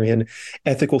utilitarian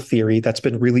ethical theory that's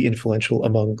been really influential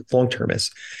among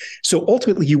long-termists. So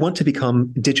ultimately, you want to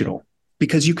become digital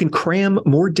because you can cram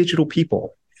more digital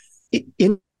people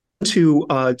into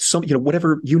some,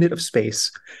 whatever unit of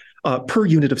space, per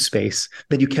unit of space,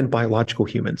 than you can biological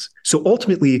humans. So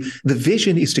ultimately, the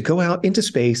vision is to go out into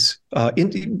space,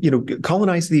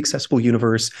 colonize the accessible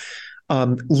universe,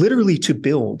 literally to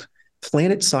build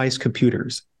planet-sized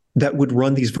computers that would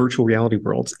run these virtual reality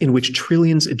worlds in which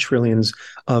trillions and trillions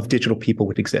of digital people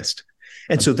would exist.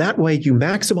 And so that way you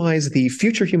maximize the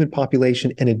future human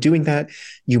population, and in doing that,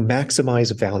 you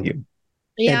maximize value.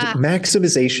 Yeah. And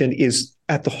maximization is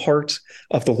at the heart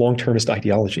of the long-termist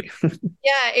ideology.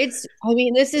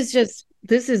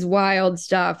 This is wild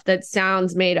stuff that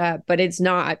sounds made up, but it's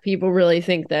not. People really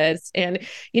think this. And,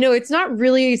 it's not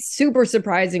really super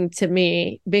surprising to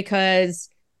me because,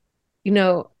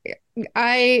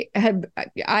 I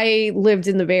lived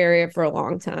in the Bay Area for a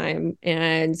long time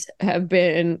and have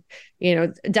been,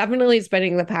 definitely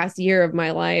spending the past year of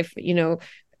my life,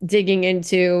 digging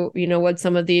into, what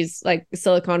some of these like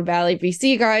Silicon Valley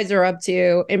VC guys are up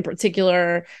to, in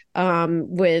particular,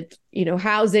 with,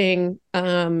 housing,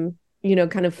 kind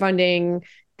of funding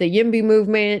the YIMBY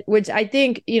movement, which I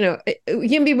think,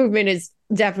 YIMBY movement is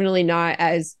definitely not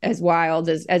as wild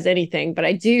as anything, but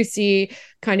I do see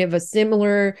kind of a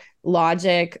similar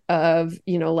logic of,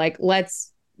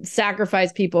 let's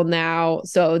sacrifice people now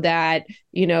so that,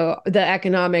 the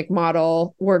economic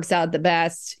model works out the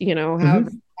best,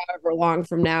 however long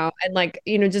from now.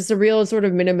 And just a real sort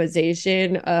of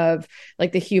minimization of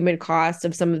like the human cost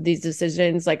of some of these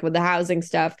decisions, like with the housing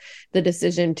stuff, the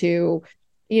decision to,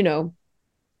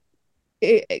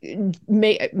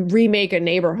 remake a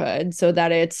neighborhood so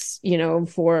that it's,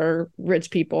 for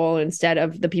rich people instead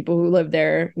of the people who live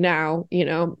there now,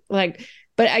 but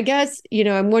I guess,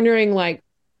 I'm wondering, like,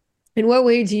 in what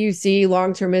way do you see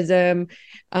long-termism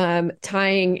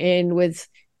tying in with,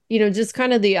 just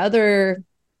kind of the other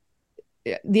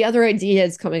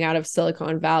ideas coming out of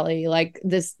Silicon Valley, like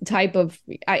this type of,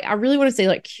 I really want to say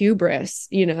like hubris,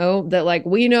 that like,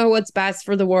 we know what's best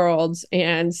for the world,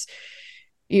 and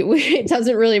it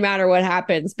doesn't really matter what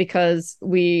happens because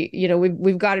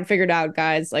we've got it figured out,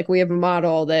 guys. Like, we have a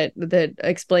model that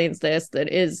explains this, that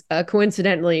is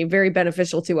coincidentally very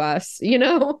beneficial to us,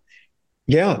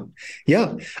 Yeah,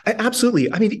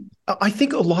 absolutely. I mean, I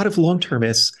think a lot of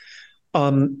long-termists,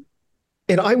 and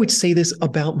I would say this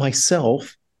about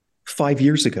myself 5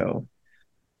 years ago,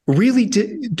 really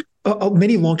did.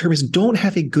 Many long-termists don't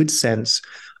have a good sense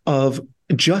of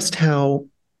just how,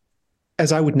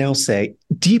 as I would now say,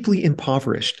 deeply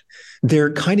impoverished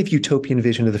their kind of utopian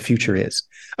vision of the future is.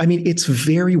 I mean, it's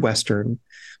very Western.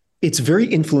 It's very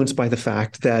influenced by the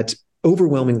fact that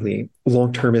overwhelmingly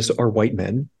long-termists are white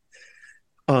men.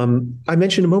 I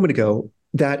mentioned a moment ago,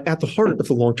 that at the heart of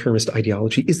the long-termist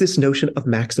ideology is this notion of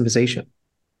maximization.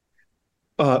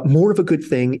 More of a good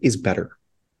thing is better.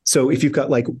 So if you've got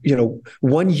like,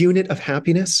 1 unit of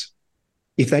happiness,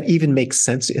 if that even makes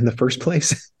sense in the first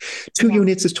place, 2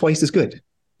 units is twice as good.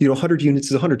 100 units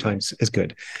is 100 times as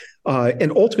good.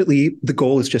 And ultimately, the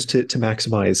goal is just to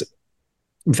maximize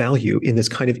value in this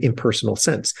kind of impersonal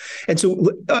sense. And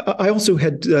so I also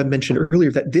had mentioned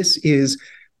earlier that this is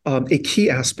a key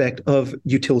aspect of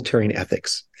utilitarian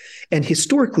ethics. And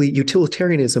historically,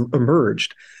 utilitarianism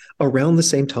emerged around the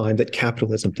same time that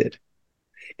capitalism did.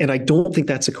 And I don't think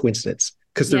that's a coincidence,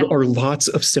 because there are lots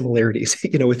of similarities.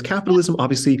 With capitalism,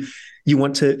 obviously, you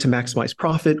want to maximize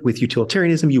profit. With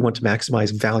utilitarianism, you want to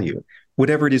maximize value,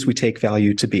 whatever it is we take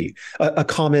value to be. A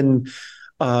common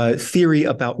theory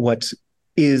about what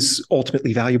is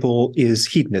ultimately valuable is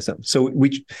hedonism. So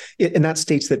and that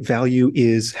states that value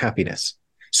is happiness.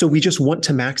 So we just want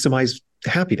to maximize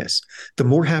happiness. The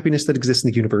more happiness that exists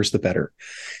in the universe, the better.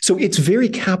 So it's very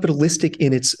capitalistic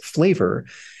in its flavor.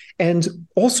 And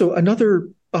also another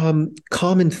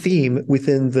common theme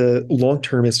within the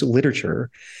long-termist literature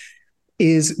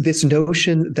is this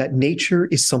notion that nature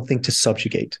is something to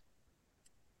subjugate.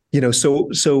 So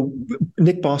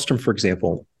Nick Bostrom, for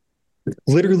example,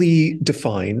 literally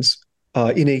defines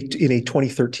in a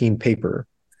 2013 paper,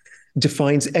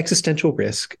 defines existential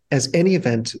risk as any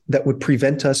event that would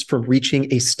prevent us from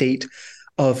reaching a state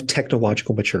of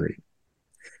technological maturity.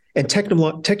 And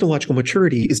technological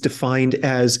maturity is defined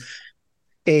as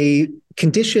a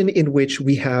condition in which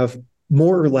we have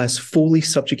more or less fully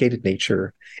subjugated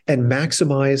nature and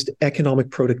maximized economic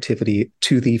productivity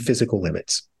to the physical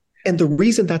limits. And the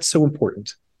reason that's so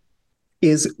important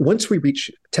is once we reach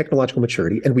technological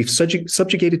maturity and we've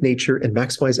subjugated nature and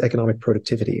maximized economic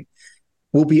productivity,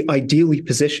 we'll be ideally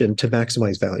positioned to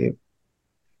maximize value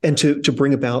and to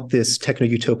bring about this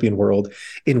techno-utopian world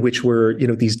in which we're,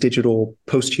 these digital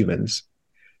posthumans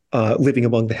living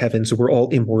among the heavens. We're all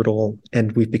immortal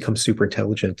and we've become super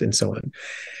intelligent and so on.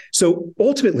 So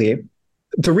ultimately,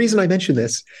 the reason I mention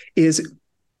this is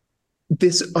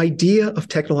this idea of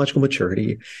technological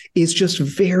maturity is just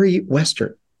very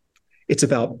Western. It's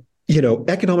about,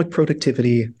 economic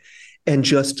productivity and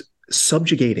just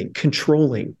subjugating,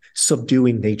 controlling,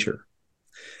 subduing nature.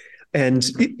 And,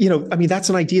 that's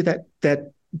an idea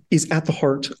that is at the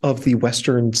heart of the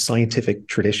Western scientific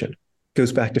tradition.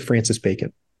 Goes back to Francis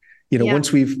Bacon.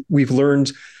 Once we've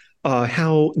learned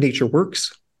how nature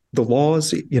works, the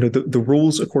laws, the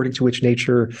rules according to which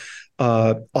nature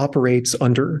operates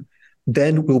under,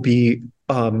 then we'll be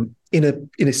in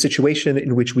a situation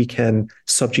in which we can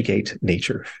subjugate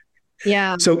nature.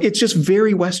 Yeah. So it's just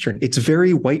very Western. It's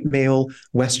very white male,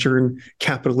 Western,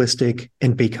 capitalistic,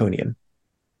 and Baconian.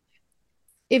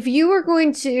 If you were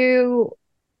going to,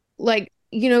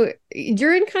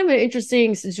 you're in kind of an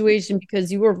interesting situation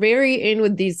because you were very in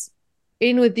with these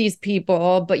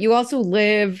people, but you also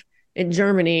live in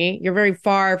Germany. You're very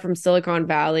far from Silicon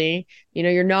Valley.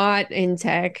 You're not in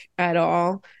tech at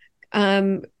all.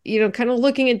 Kind of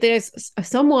looking at this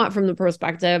somewhat from the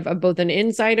perspective of both an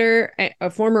insider, a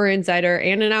former insider,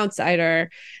 and an outsider,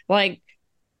 and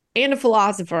a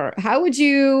philosopher. How would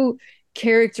you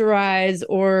characterize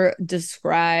or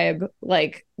describe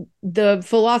the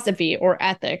philosophy or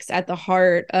ethics at the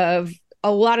heart of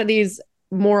a lot of these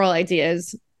moral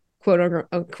ideas, quote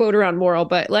around moral,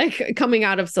 but coming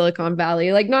out of Silicon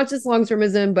Valley, not just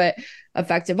long-termism, but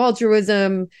effective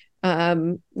altruism,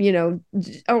 or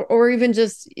even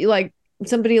just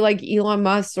somebody like Elon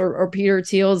Musk or Peter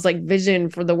Thiel's vision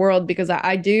for the world, because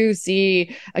I do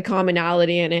see a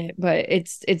commonality in it, but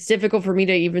it's difficult for me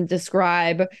to even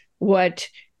describe what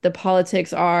the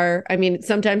politics are. I mean,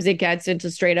 sometimes it gets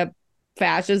into straight up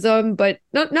fascism, but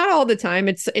not all the time.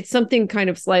 It's something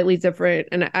kind of slightly different,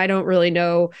 and I don't really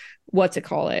know what to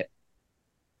call it.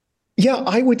 Yeah,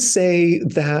 I would say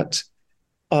that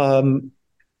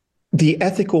the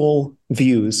ethical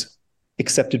views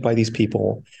accepted by these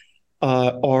people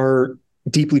are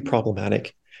deeply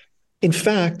problematic. In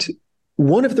fact,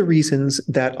 one of the reasons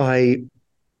that I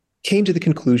came to the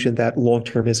conclusion that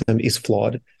long-termism is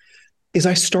flawed is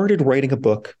I started writing a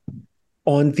book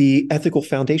on the ethical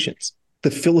foundations,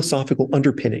 the philosophical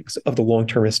underpinnings of the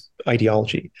long-termist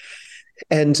ideology.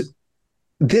 And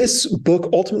this book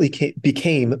ultimately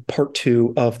became part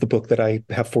 2 of the book that I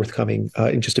have forthcoming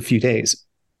in just a few days.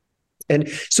 And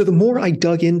so the more I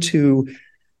dug into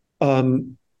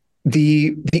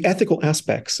the ethical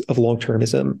aspects of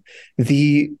long-termism,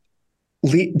 the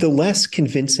less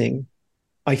convincing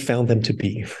I found them to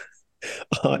be.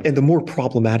 And the more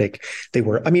problematic they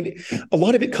were. I mean, a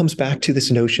lot of it comes back to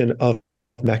this notion of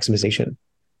maximization.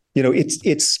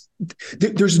 It's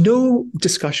there's no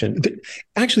discussion.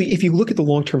 Actually, if you look at the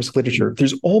long-termist literature,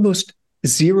 there's almost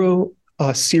zero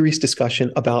serious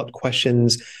discussion about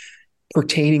questions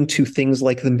pertaining to things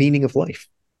like the meaning of life.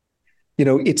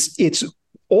 It's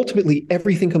ultimately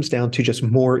everything comes down to just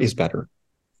more is better.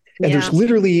 And there's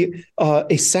literally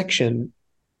a section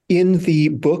in the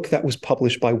book that was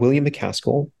published by William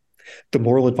McCaskill, the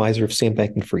moral advisor of Sam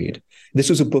Bankman-Fried. This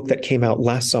was a book that came out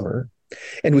last summer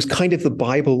and was kind of the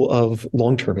Bible of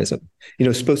long-termism,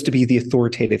 supposed to be the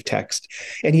authoritative text.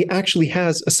 And he actually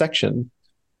has a section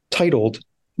titled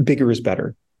Bigger is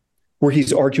Better, where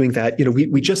he's arguing that,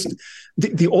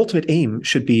 the ultimate aim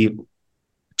should be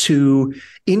to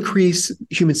increase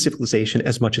human civilization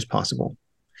as much as possible.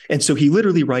 And so he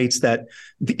literally writes that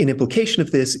an implication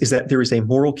of this is that there is a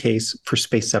moral case for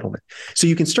space settlement. So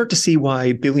you can start to see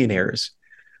why billionaires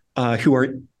who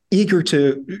are eager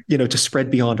to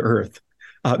spread beyond Earth,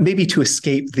 maybe to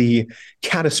escape the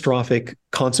catastrophic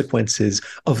consequences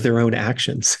of their own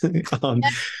actions, find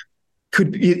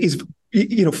this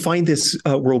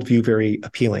worldview very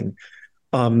appealing.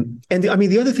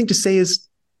 The other thing to say is,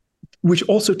 which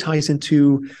also ties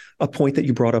into a point that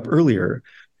you brought up earlier,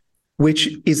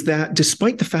 which is that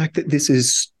despite the fact that this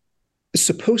is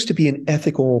supposed to be an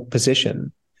ethical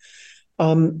position,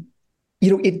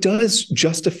 it does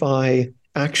justify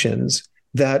actions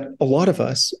that a lot of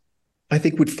us, I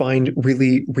think, would find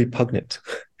really repugnant.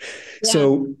 Yeah.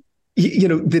 So,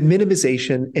 the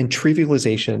minimization and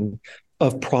trivialization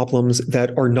of problems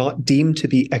that are not deemed to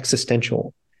be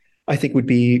existential, I think would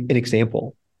be an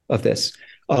example of this.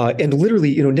 And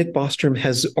literally, Nick Bostrom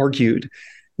has argued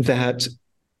that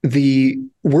the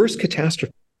worst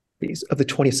catastrophes of the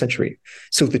 20th century,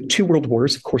 so the two world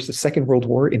wars, of course, the Second World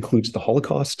War includes the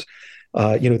Holocaust,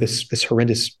 this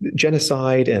horrendous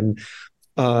genocide and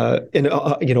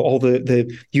all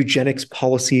the eugenics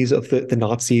policies of the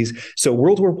Nazis. So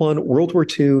World War I, World War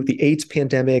II, the AIDS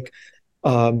pandemic,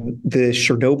 the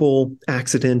Chernobyl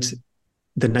accident,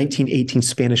 the 1918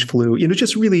 Spanish flu,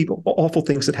 just really awful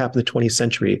things that happened in the 20th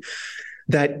century,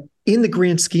 that in the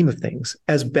grand scheme of things,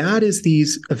 as bad as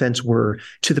these events were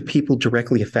to the people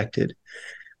directly affected,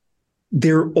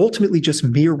 they're ultimately just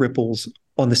mere ripples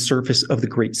on the surface of the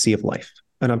great sea of life.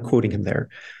 And I'm quoting him there,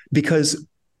 because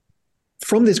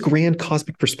from this grand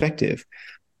cosmic perspective,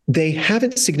 they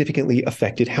haven't significantly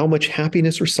affected how much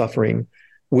happiness or suffering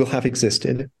will have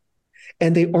existed.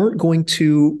 And they aren't going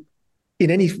to, in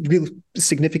any real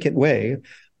significant way,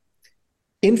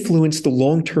 influence the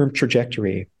long-term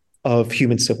trajectory of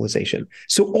human civilization.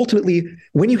 So ultimately,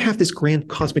 when you have this grand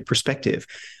cosmic perspective,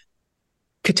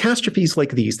 catastrophes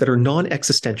like these that are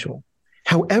non-existential,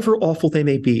 however awful they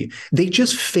may be, they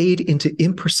just fade into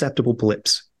imperceptible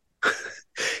blips.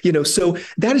 So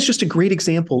that is just a great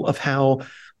example of how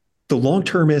the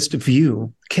long-termist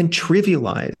view can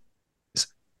trivialize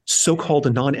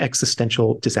so-called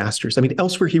non-existential disasters. I mean,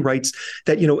 elsewhere he writes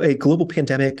that, a global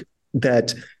pandemic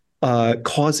that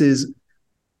causes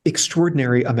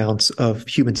extraordinary amounts of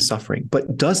human suffering,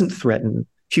 but doesn't threaten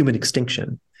human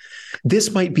extinction. This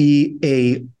might be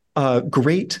a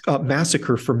great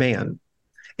massacre for man,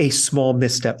 a small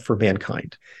misstep for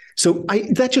mankind. So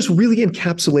that just really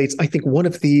encapsulates, I think, one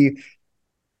of the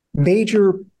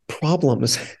major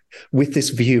problems with this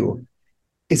view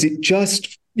is it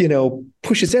just,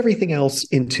 pushes everything else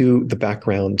into the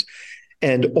background.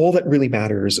 And all that really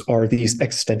matters are these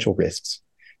existential risks.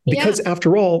 Because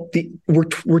after all,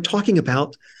 we're talking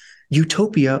about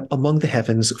utopia among the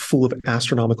heavens full of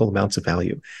astronomical amounts of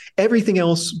value. Everything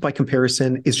else, by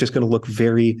comparison, is just going to look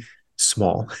very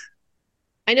small.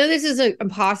 I know this is an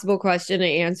impossible question to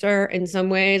answer in some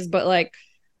ways, but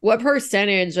what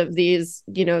percentage of these,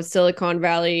 Silicon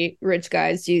Valley rich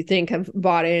guys do you think have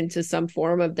bought into some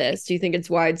form of this? Do you think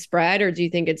it's widespread, or do you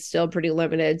think it's still pretty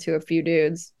limited to a few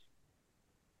dudes?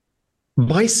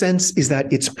 My sense is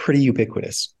that it's pretty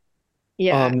ubiquitous.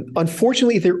 Yeah.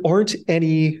 Unfortunately, there aren't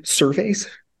any surveys.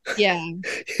 Yeah.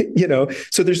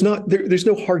 So there's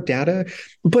no hard data.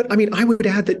 But I mean, I would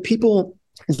add that people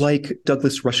like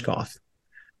Douglas Rushkoff.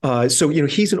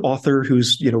 He's an author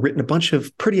who's, written a bunch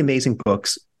of pretty amazing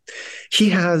books. He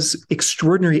has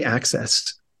extraordinary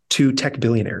access to tech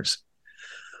billionaires.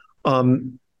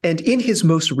 And in his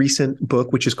most recent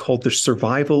book, which is called The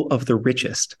Survival of the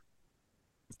Richest,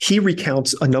 he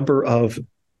recounts a number of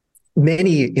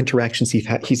many interactions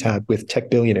he's had with tech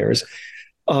billionaires,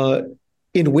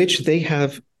 in which they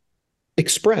have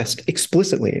expressed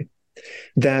explicitly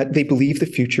that they believe the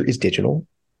future is digital,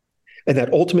 and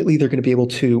that ultimately they're going to be able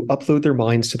to upload their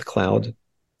minds to the cloud,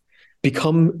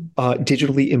 become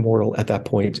digitally immortal at that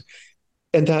point,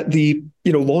 and that the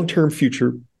long-term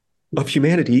future of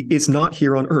humanity is not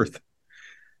here on Earth.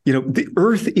 The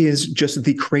Earth is just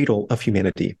the cradle of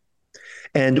humanity.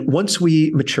 And once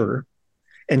we mature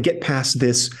and get past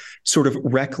this sort of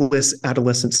reckless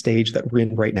adolescent stage that we're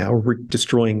in right now, we're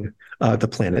destroying the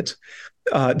planet,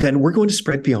 then we're going to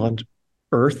spread beyond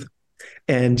Earth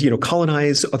and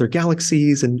colonize other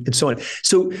galaxies and so on.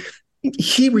 So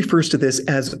he refers to this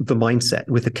as the mindset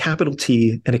with a capital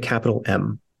T and a capital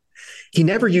M. He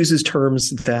never uses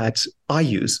terms that I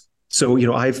use.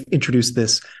 So, I've introduced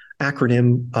this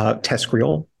acronym,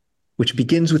 TESCREAL, which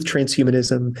begins with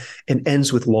transhumanism and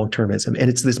ends with long-termism. And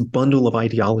it's this bundle of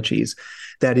ideologies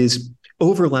that is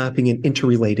overlapping and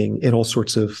interrelating in all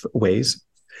sorts of ways.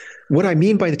 What I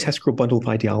mean by the TESCREAL bundle of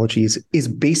ideologies is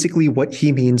basically what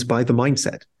he means by the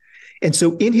mindset. And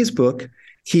so in his book,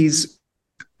 he's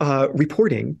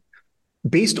reporting,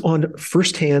 based on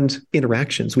firsthand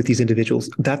interactions with these individuals,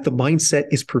 that the mindset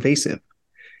is pervasive,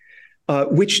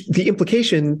 which the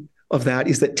implication of that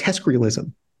is that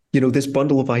TESCREALism, this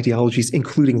bundle of ideologies,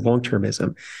 including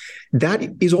long-termism, that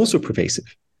is also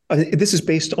pervasive. This is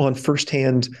based on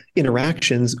firsthand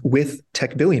interactions with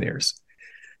tech billionaires.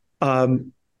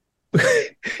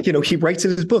 He writes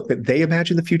in his book that they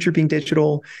imagine the future being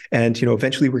digital and,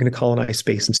 eventually we're going to colonize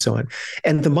space and so on.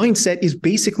 And the mindset is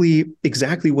basically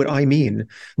exactly what I mean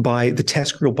by the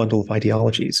TESCREAL bundle of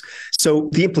ideologies. So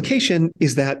the implication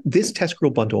is that this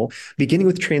TESCREAL bundle, beginning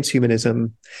with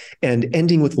transhumanism and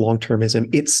ending with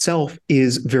long-termism, itself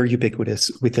is very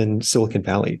ubiquitous within Silicon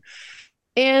Valley.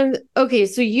 And okay,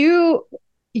 so you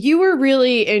were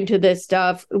really into this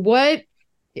stuff.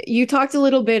 You talked a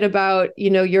little bit about,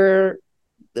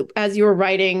 as you were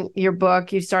writing your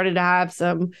book, you started to have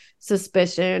some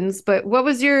suspicions, but what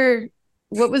was your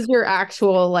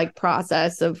actual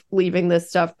process of leaving this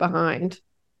stuff behind?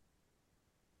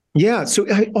 Yeah. So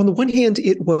on the one hand,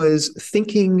 it was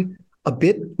thinking a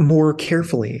bit more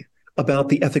carefully about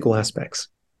the ethical aspects.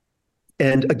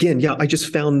 And again, I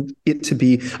just found it to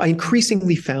be, I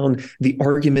increasingly found the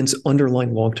arguments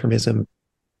underlying long-termism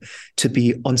to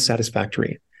be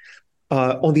unsatisfactory.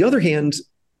 On the other hand,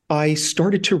 I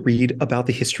started to read about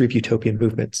the history of utopian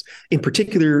movements, in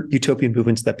particular, utopian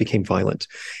movements that became violent.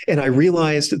 And I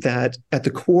realized that at the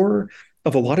core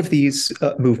of a lot of these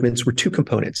movements were two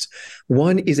components.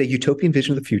 One is a utopian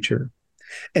vision of the future,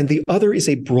 and the other is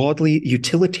a broadly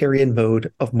utilitarian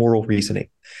mode of moral reasoning.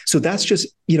 So that's just,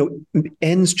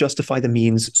 ends justify the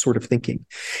means sort of thinking.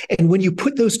 And when you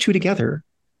put those two together,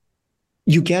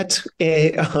 you get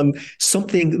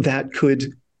something that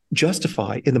could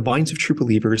justify, in the minds of true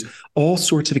believers, all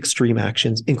sorts of extreme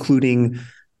actions, including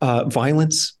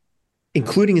violence,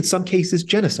 including in some cases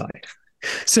genocide.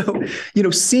 So,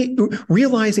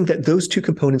 realizing that those two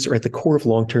components are at the core of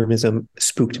long-termism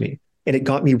spooked me. And it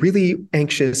got me really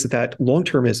anxious that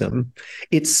long-termism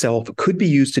itself could be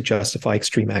used to justify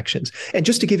extreme actions. And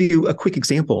just to give you a quick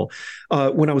example,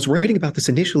 when I was writing about this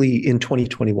initially in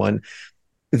 2021,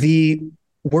 the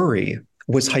worry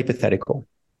was hypothetical.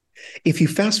 If you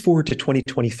fast forward to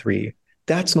 2023,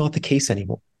 that's not the case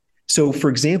anymore. So, for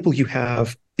example, you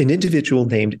have an individual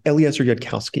named Eliezer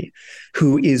Yudkowsky,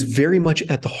 who is very much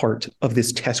at the heart of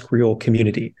this TESCREAL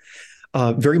community,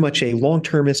 very much a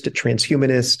long-termist, a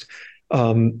transhumanist,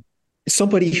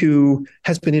 somebody who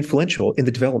has been influential in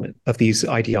the development of these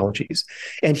ideologies.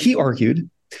 And he argued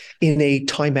in a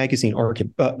Time Magazine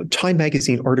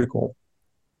article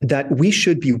that we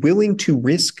should be willing to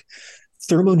risk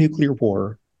thermonuclear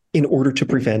war in order to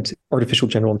prevent artificial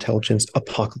general intelligence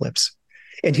apocalypse.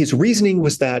 And his reasoning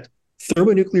was that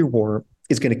thermonuclear war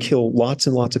is going to kill lots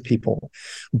and lots of people,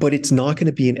 but it's not going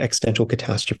to be an existential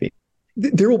catastrophe.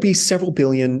 There will be several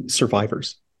billion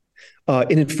survivors.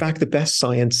 And in fact, the best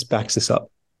science backs this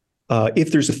up.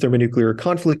 If there's a thermonuclear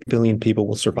conflict, a billion people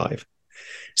will survive.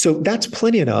 So that's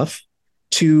plenty enough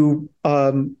to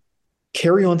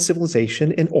carry on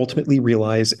civilization and ultimately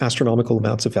realize astronomical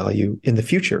amounts of value in the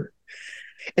future.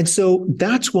 And so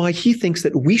that's why he thinks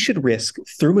that we should risk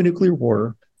thermonuclear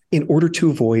war in order to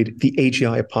avoid the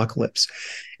AGI apocalypse.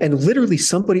 And literally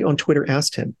somebody on Twitter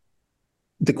asked him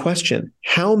the question,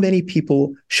 how many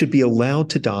people should be allowed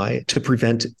to die to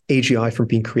prevent AGI from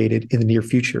being created in the near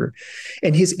future?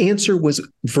 And his answer was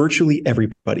virtually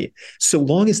everybody. So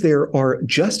long as there are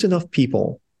just enough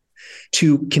people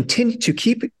to continue to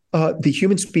keep the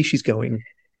human species going.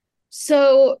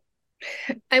 So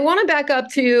I want to back up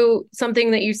to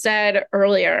something that you said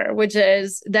earlier, which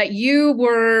is that you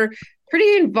were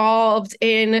pretty involved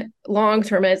in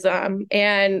long-termism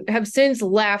and have since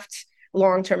left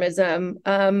long-termism.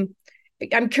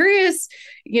 I'm curious,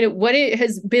 what it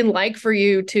has been like for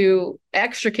you to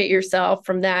extricate yourself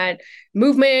from that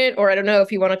movement, or I don't know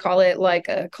if you want to call it like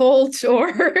a cult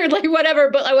or like whatever,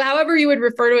 but however you would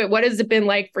refer to it, what has it been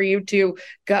like for you to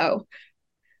go?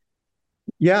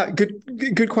 Yeah,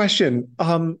 good question.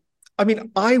 I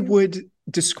mean, I would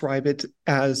describe it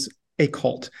as a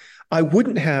cult. I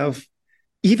wouldn't have,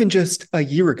 even just a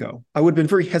year ago, I would have been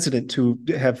very hesitant to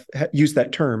have used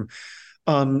that term.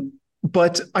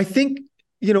 But I think,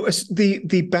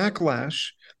 the backlash,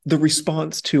 the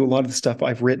response to a lot of the stuff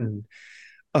I've written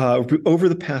over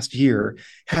the past year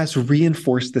has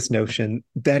reinforced this notion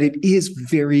that it is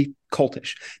very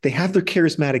cultish. They have their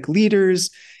charismatic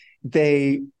leaders.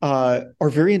 They are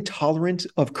very intolerant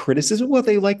of criticism. Well,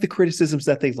 they like the criticisms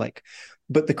that they like,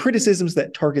 but the criticisms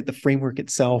that target the framework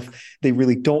itself, they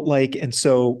really don't like. And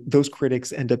so those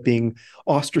critics end up being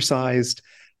ostracized.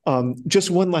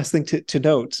 Just one last thing to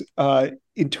note,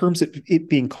 in terms of it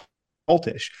being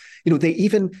cultish, they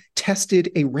even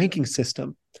tested a ranking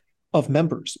system of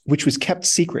members, which was kept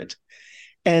secret.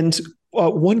 And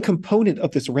one component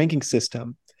of this ranking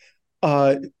system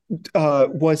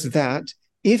was that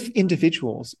if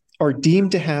individuals are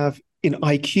deemed to have an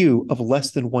IQ of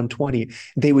less than 120,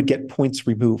 they would get points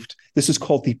removed. This is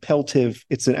called the PELTIV.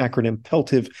 It's an acronym,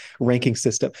 PELTIV ranking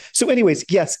system. So anyways,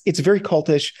 yes, it's very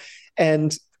cultish.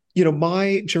 And,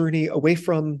 my journey away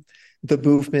from the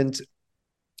movement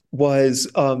was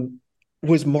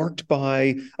marked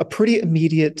by a pretty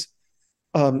immediate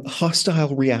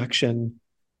hostile reaction.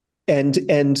 And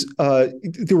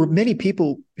there were many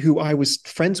people who I was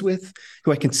friends with,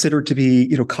 who I considered to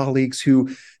be, colleagues, who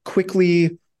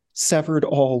quickly severed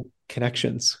all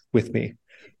connections with me.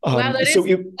 Wow,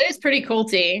 that is pretty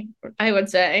culty, I would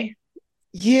say.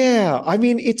 Yeah, I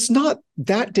mean, it's not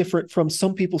that different from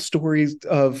some people's stories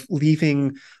of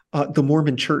leaving the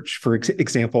Mormon Church, for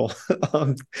example.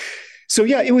 So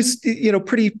yeah, it was,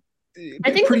 pretty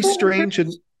strange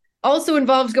and also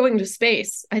involves going to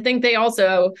space. I think they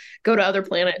also go to other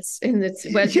planets in this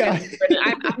West. Yeah.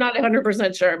 I'm not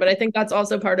 100% sure, but I think that's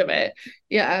also part of it.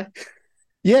 Yeah.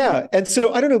 Yeah. And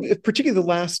so I don't know, particularly the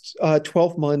last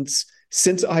 12 months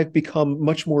since I've become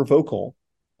much more vocal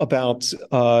about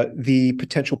the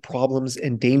potential problems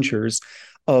and dangers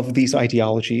of these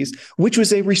ideologies, which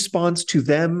was a response to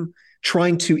them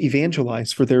trying to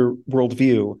evangelize for their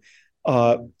worldview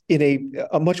in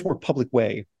a much more public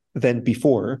way than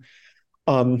before.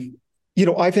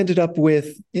 I've ended up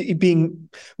with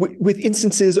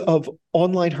instances of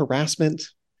online harassment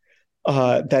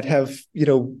that have,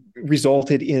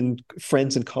 resulted in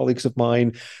friends and colleagues of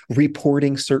mine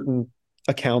reporting certain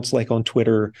accounts, like on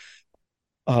Twitter,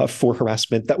 for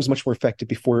harassment. That was much more effective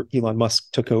before Elon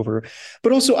Musk took over.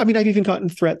 But also, I mean, I've even gotten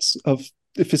threats of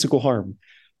physical harm.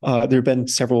 There have been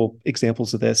several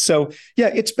examples of this. So yeah,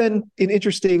 it's been an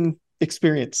interesting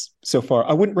experience so far.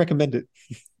 I wouldn't recommend it.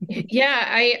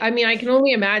 Yeah, I mean, I can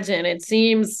only imagine. It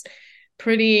seems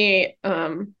pretty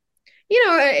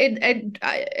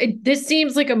this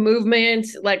seems like a movement,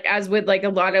 like as with like a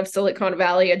lot of Silicon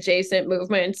Valley adjacent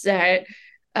movements, that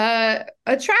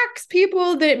attracts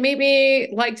people that maybe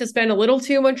like to spend a little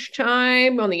too much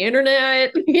time on the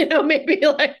internet, maybe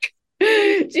like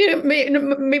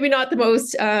maybe not the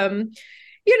most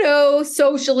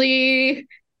socially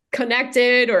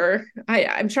connected, or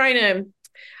I'm trying to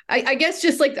I guess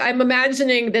just like I'm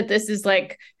imagining that this is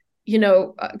like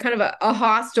kind of a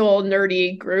hostile,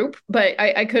 nerdy group, but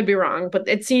I could be wrong, but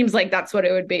it seems like that's what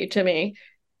it would be to me.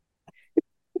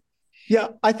 Yeah,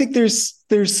 I think there's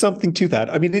something to that.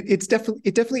 I mean, it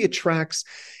definitely attracts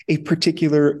a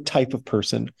particular type of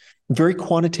person, very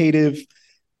quantitative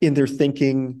in their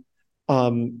thinking,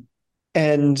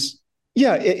 and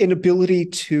yeah, an ability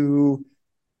to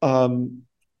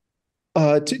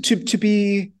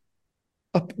be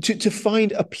to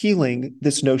find appealing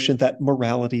this notion that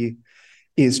morality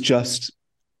is just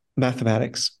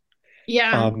mathematics.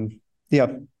 Yeah. Yeah.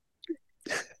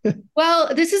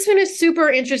 Well, this has been a super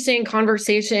interesting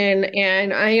conversation,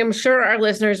 and I am sure our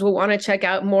listeners will want to check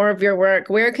out more of your work.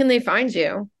 Where can they find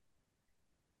you?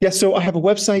 Yeah, so I have a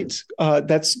website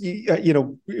that's,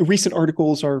 recent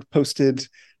articles are posted.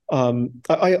 I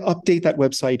update that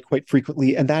website quite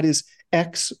frequently, and that is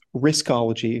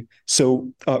Riskology.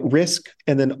 So risk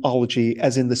and then ology,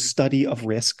 as in the study of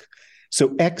risk. So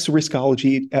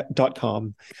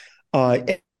xriskology.com.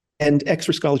 And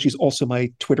Riskology is also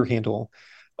my Twitter handle.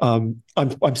 I'm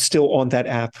still on that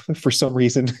app for some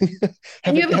reason.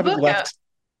 And you have a book left. Out.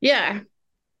 Yeah.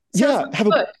 Have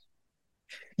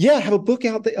a book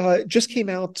out that just came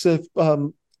out a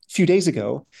few days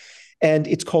ago, and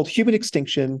it's called Human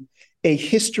Extinction. A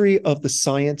History of the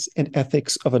Science and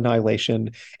Ethics of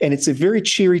Annihilation. And it's a very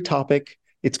cheery topic.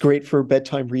 It's great for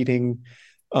bedtime reading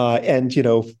and,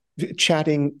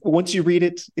 chatting. Once you read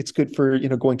it, it's good for,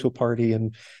 going to a party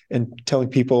and telling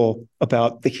people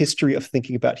about the history of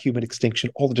thinking about human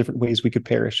extinction, all the different ways we could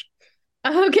perish.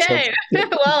 Okay. So, yeah.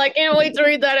 Well, I can't wait to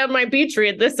read that on my beach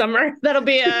read this summer. That'll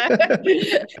be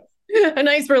a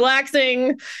nice,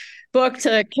 relaxing book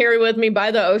to carry with me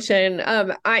by the ocean.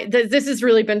 This has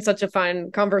really been such a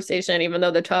fun conversation, even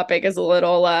though the topic is a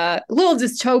little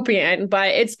dystopian, but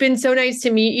it's been so nice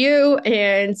to meet you,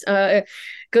 and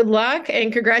good luck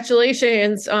and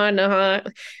congratulations on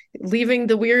leaving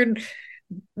the weird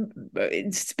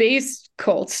space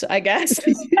cults, I guess.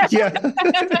 Yeah.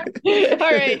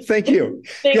 All right. Thank you.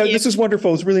 Thank you. This is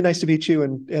wonderful. It's really nice to meet you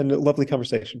and a lovely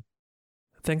conversation.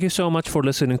 Thank you so much for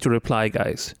listening to Reply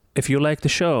Guys. If you like the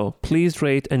show, please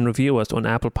rate and review us on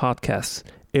Apple Podcasts.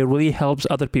 It really helps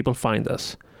other people find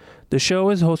us. The show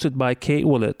is hosted by Kate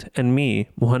Willett and me,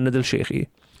 Muhannad Al-Sheikhi.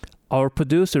 Our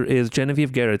producer is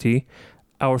Genevieve Garrity.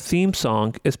 Our theme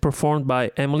song is performed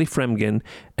by Emily Fremgen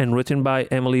and written by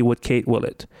Emily with Kate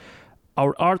Willett.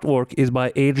 Our artwork is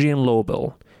by Adrian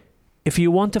Lobel. If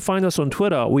you want to find us on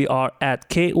Twitter, we are at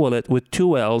Kate Willett with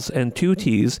 2 L's and 2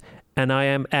 T's, and I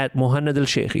am at Muhannad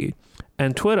Al-Sheikhi.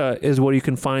 And Twitter is where you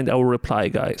can find our Reply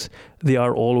Guys. They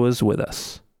are always with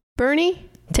us. Bernie,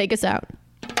 take us out.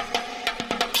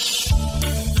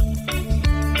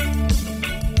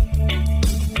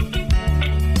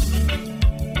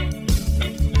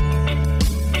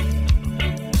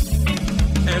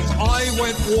 As I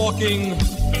went walking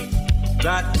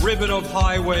that ribbon of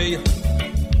highway,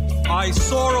 I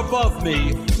saw above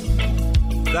me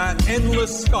that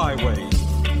endless skyway.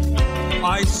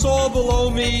 I saw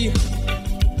below me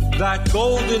that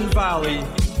golden valley.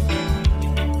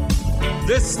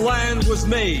 This land was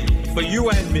made for you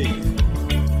and me.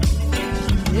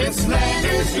 This land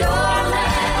is your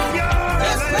land.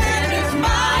 This land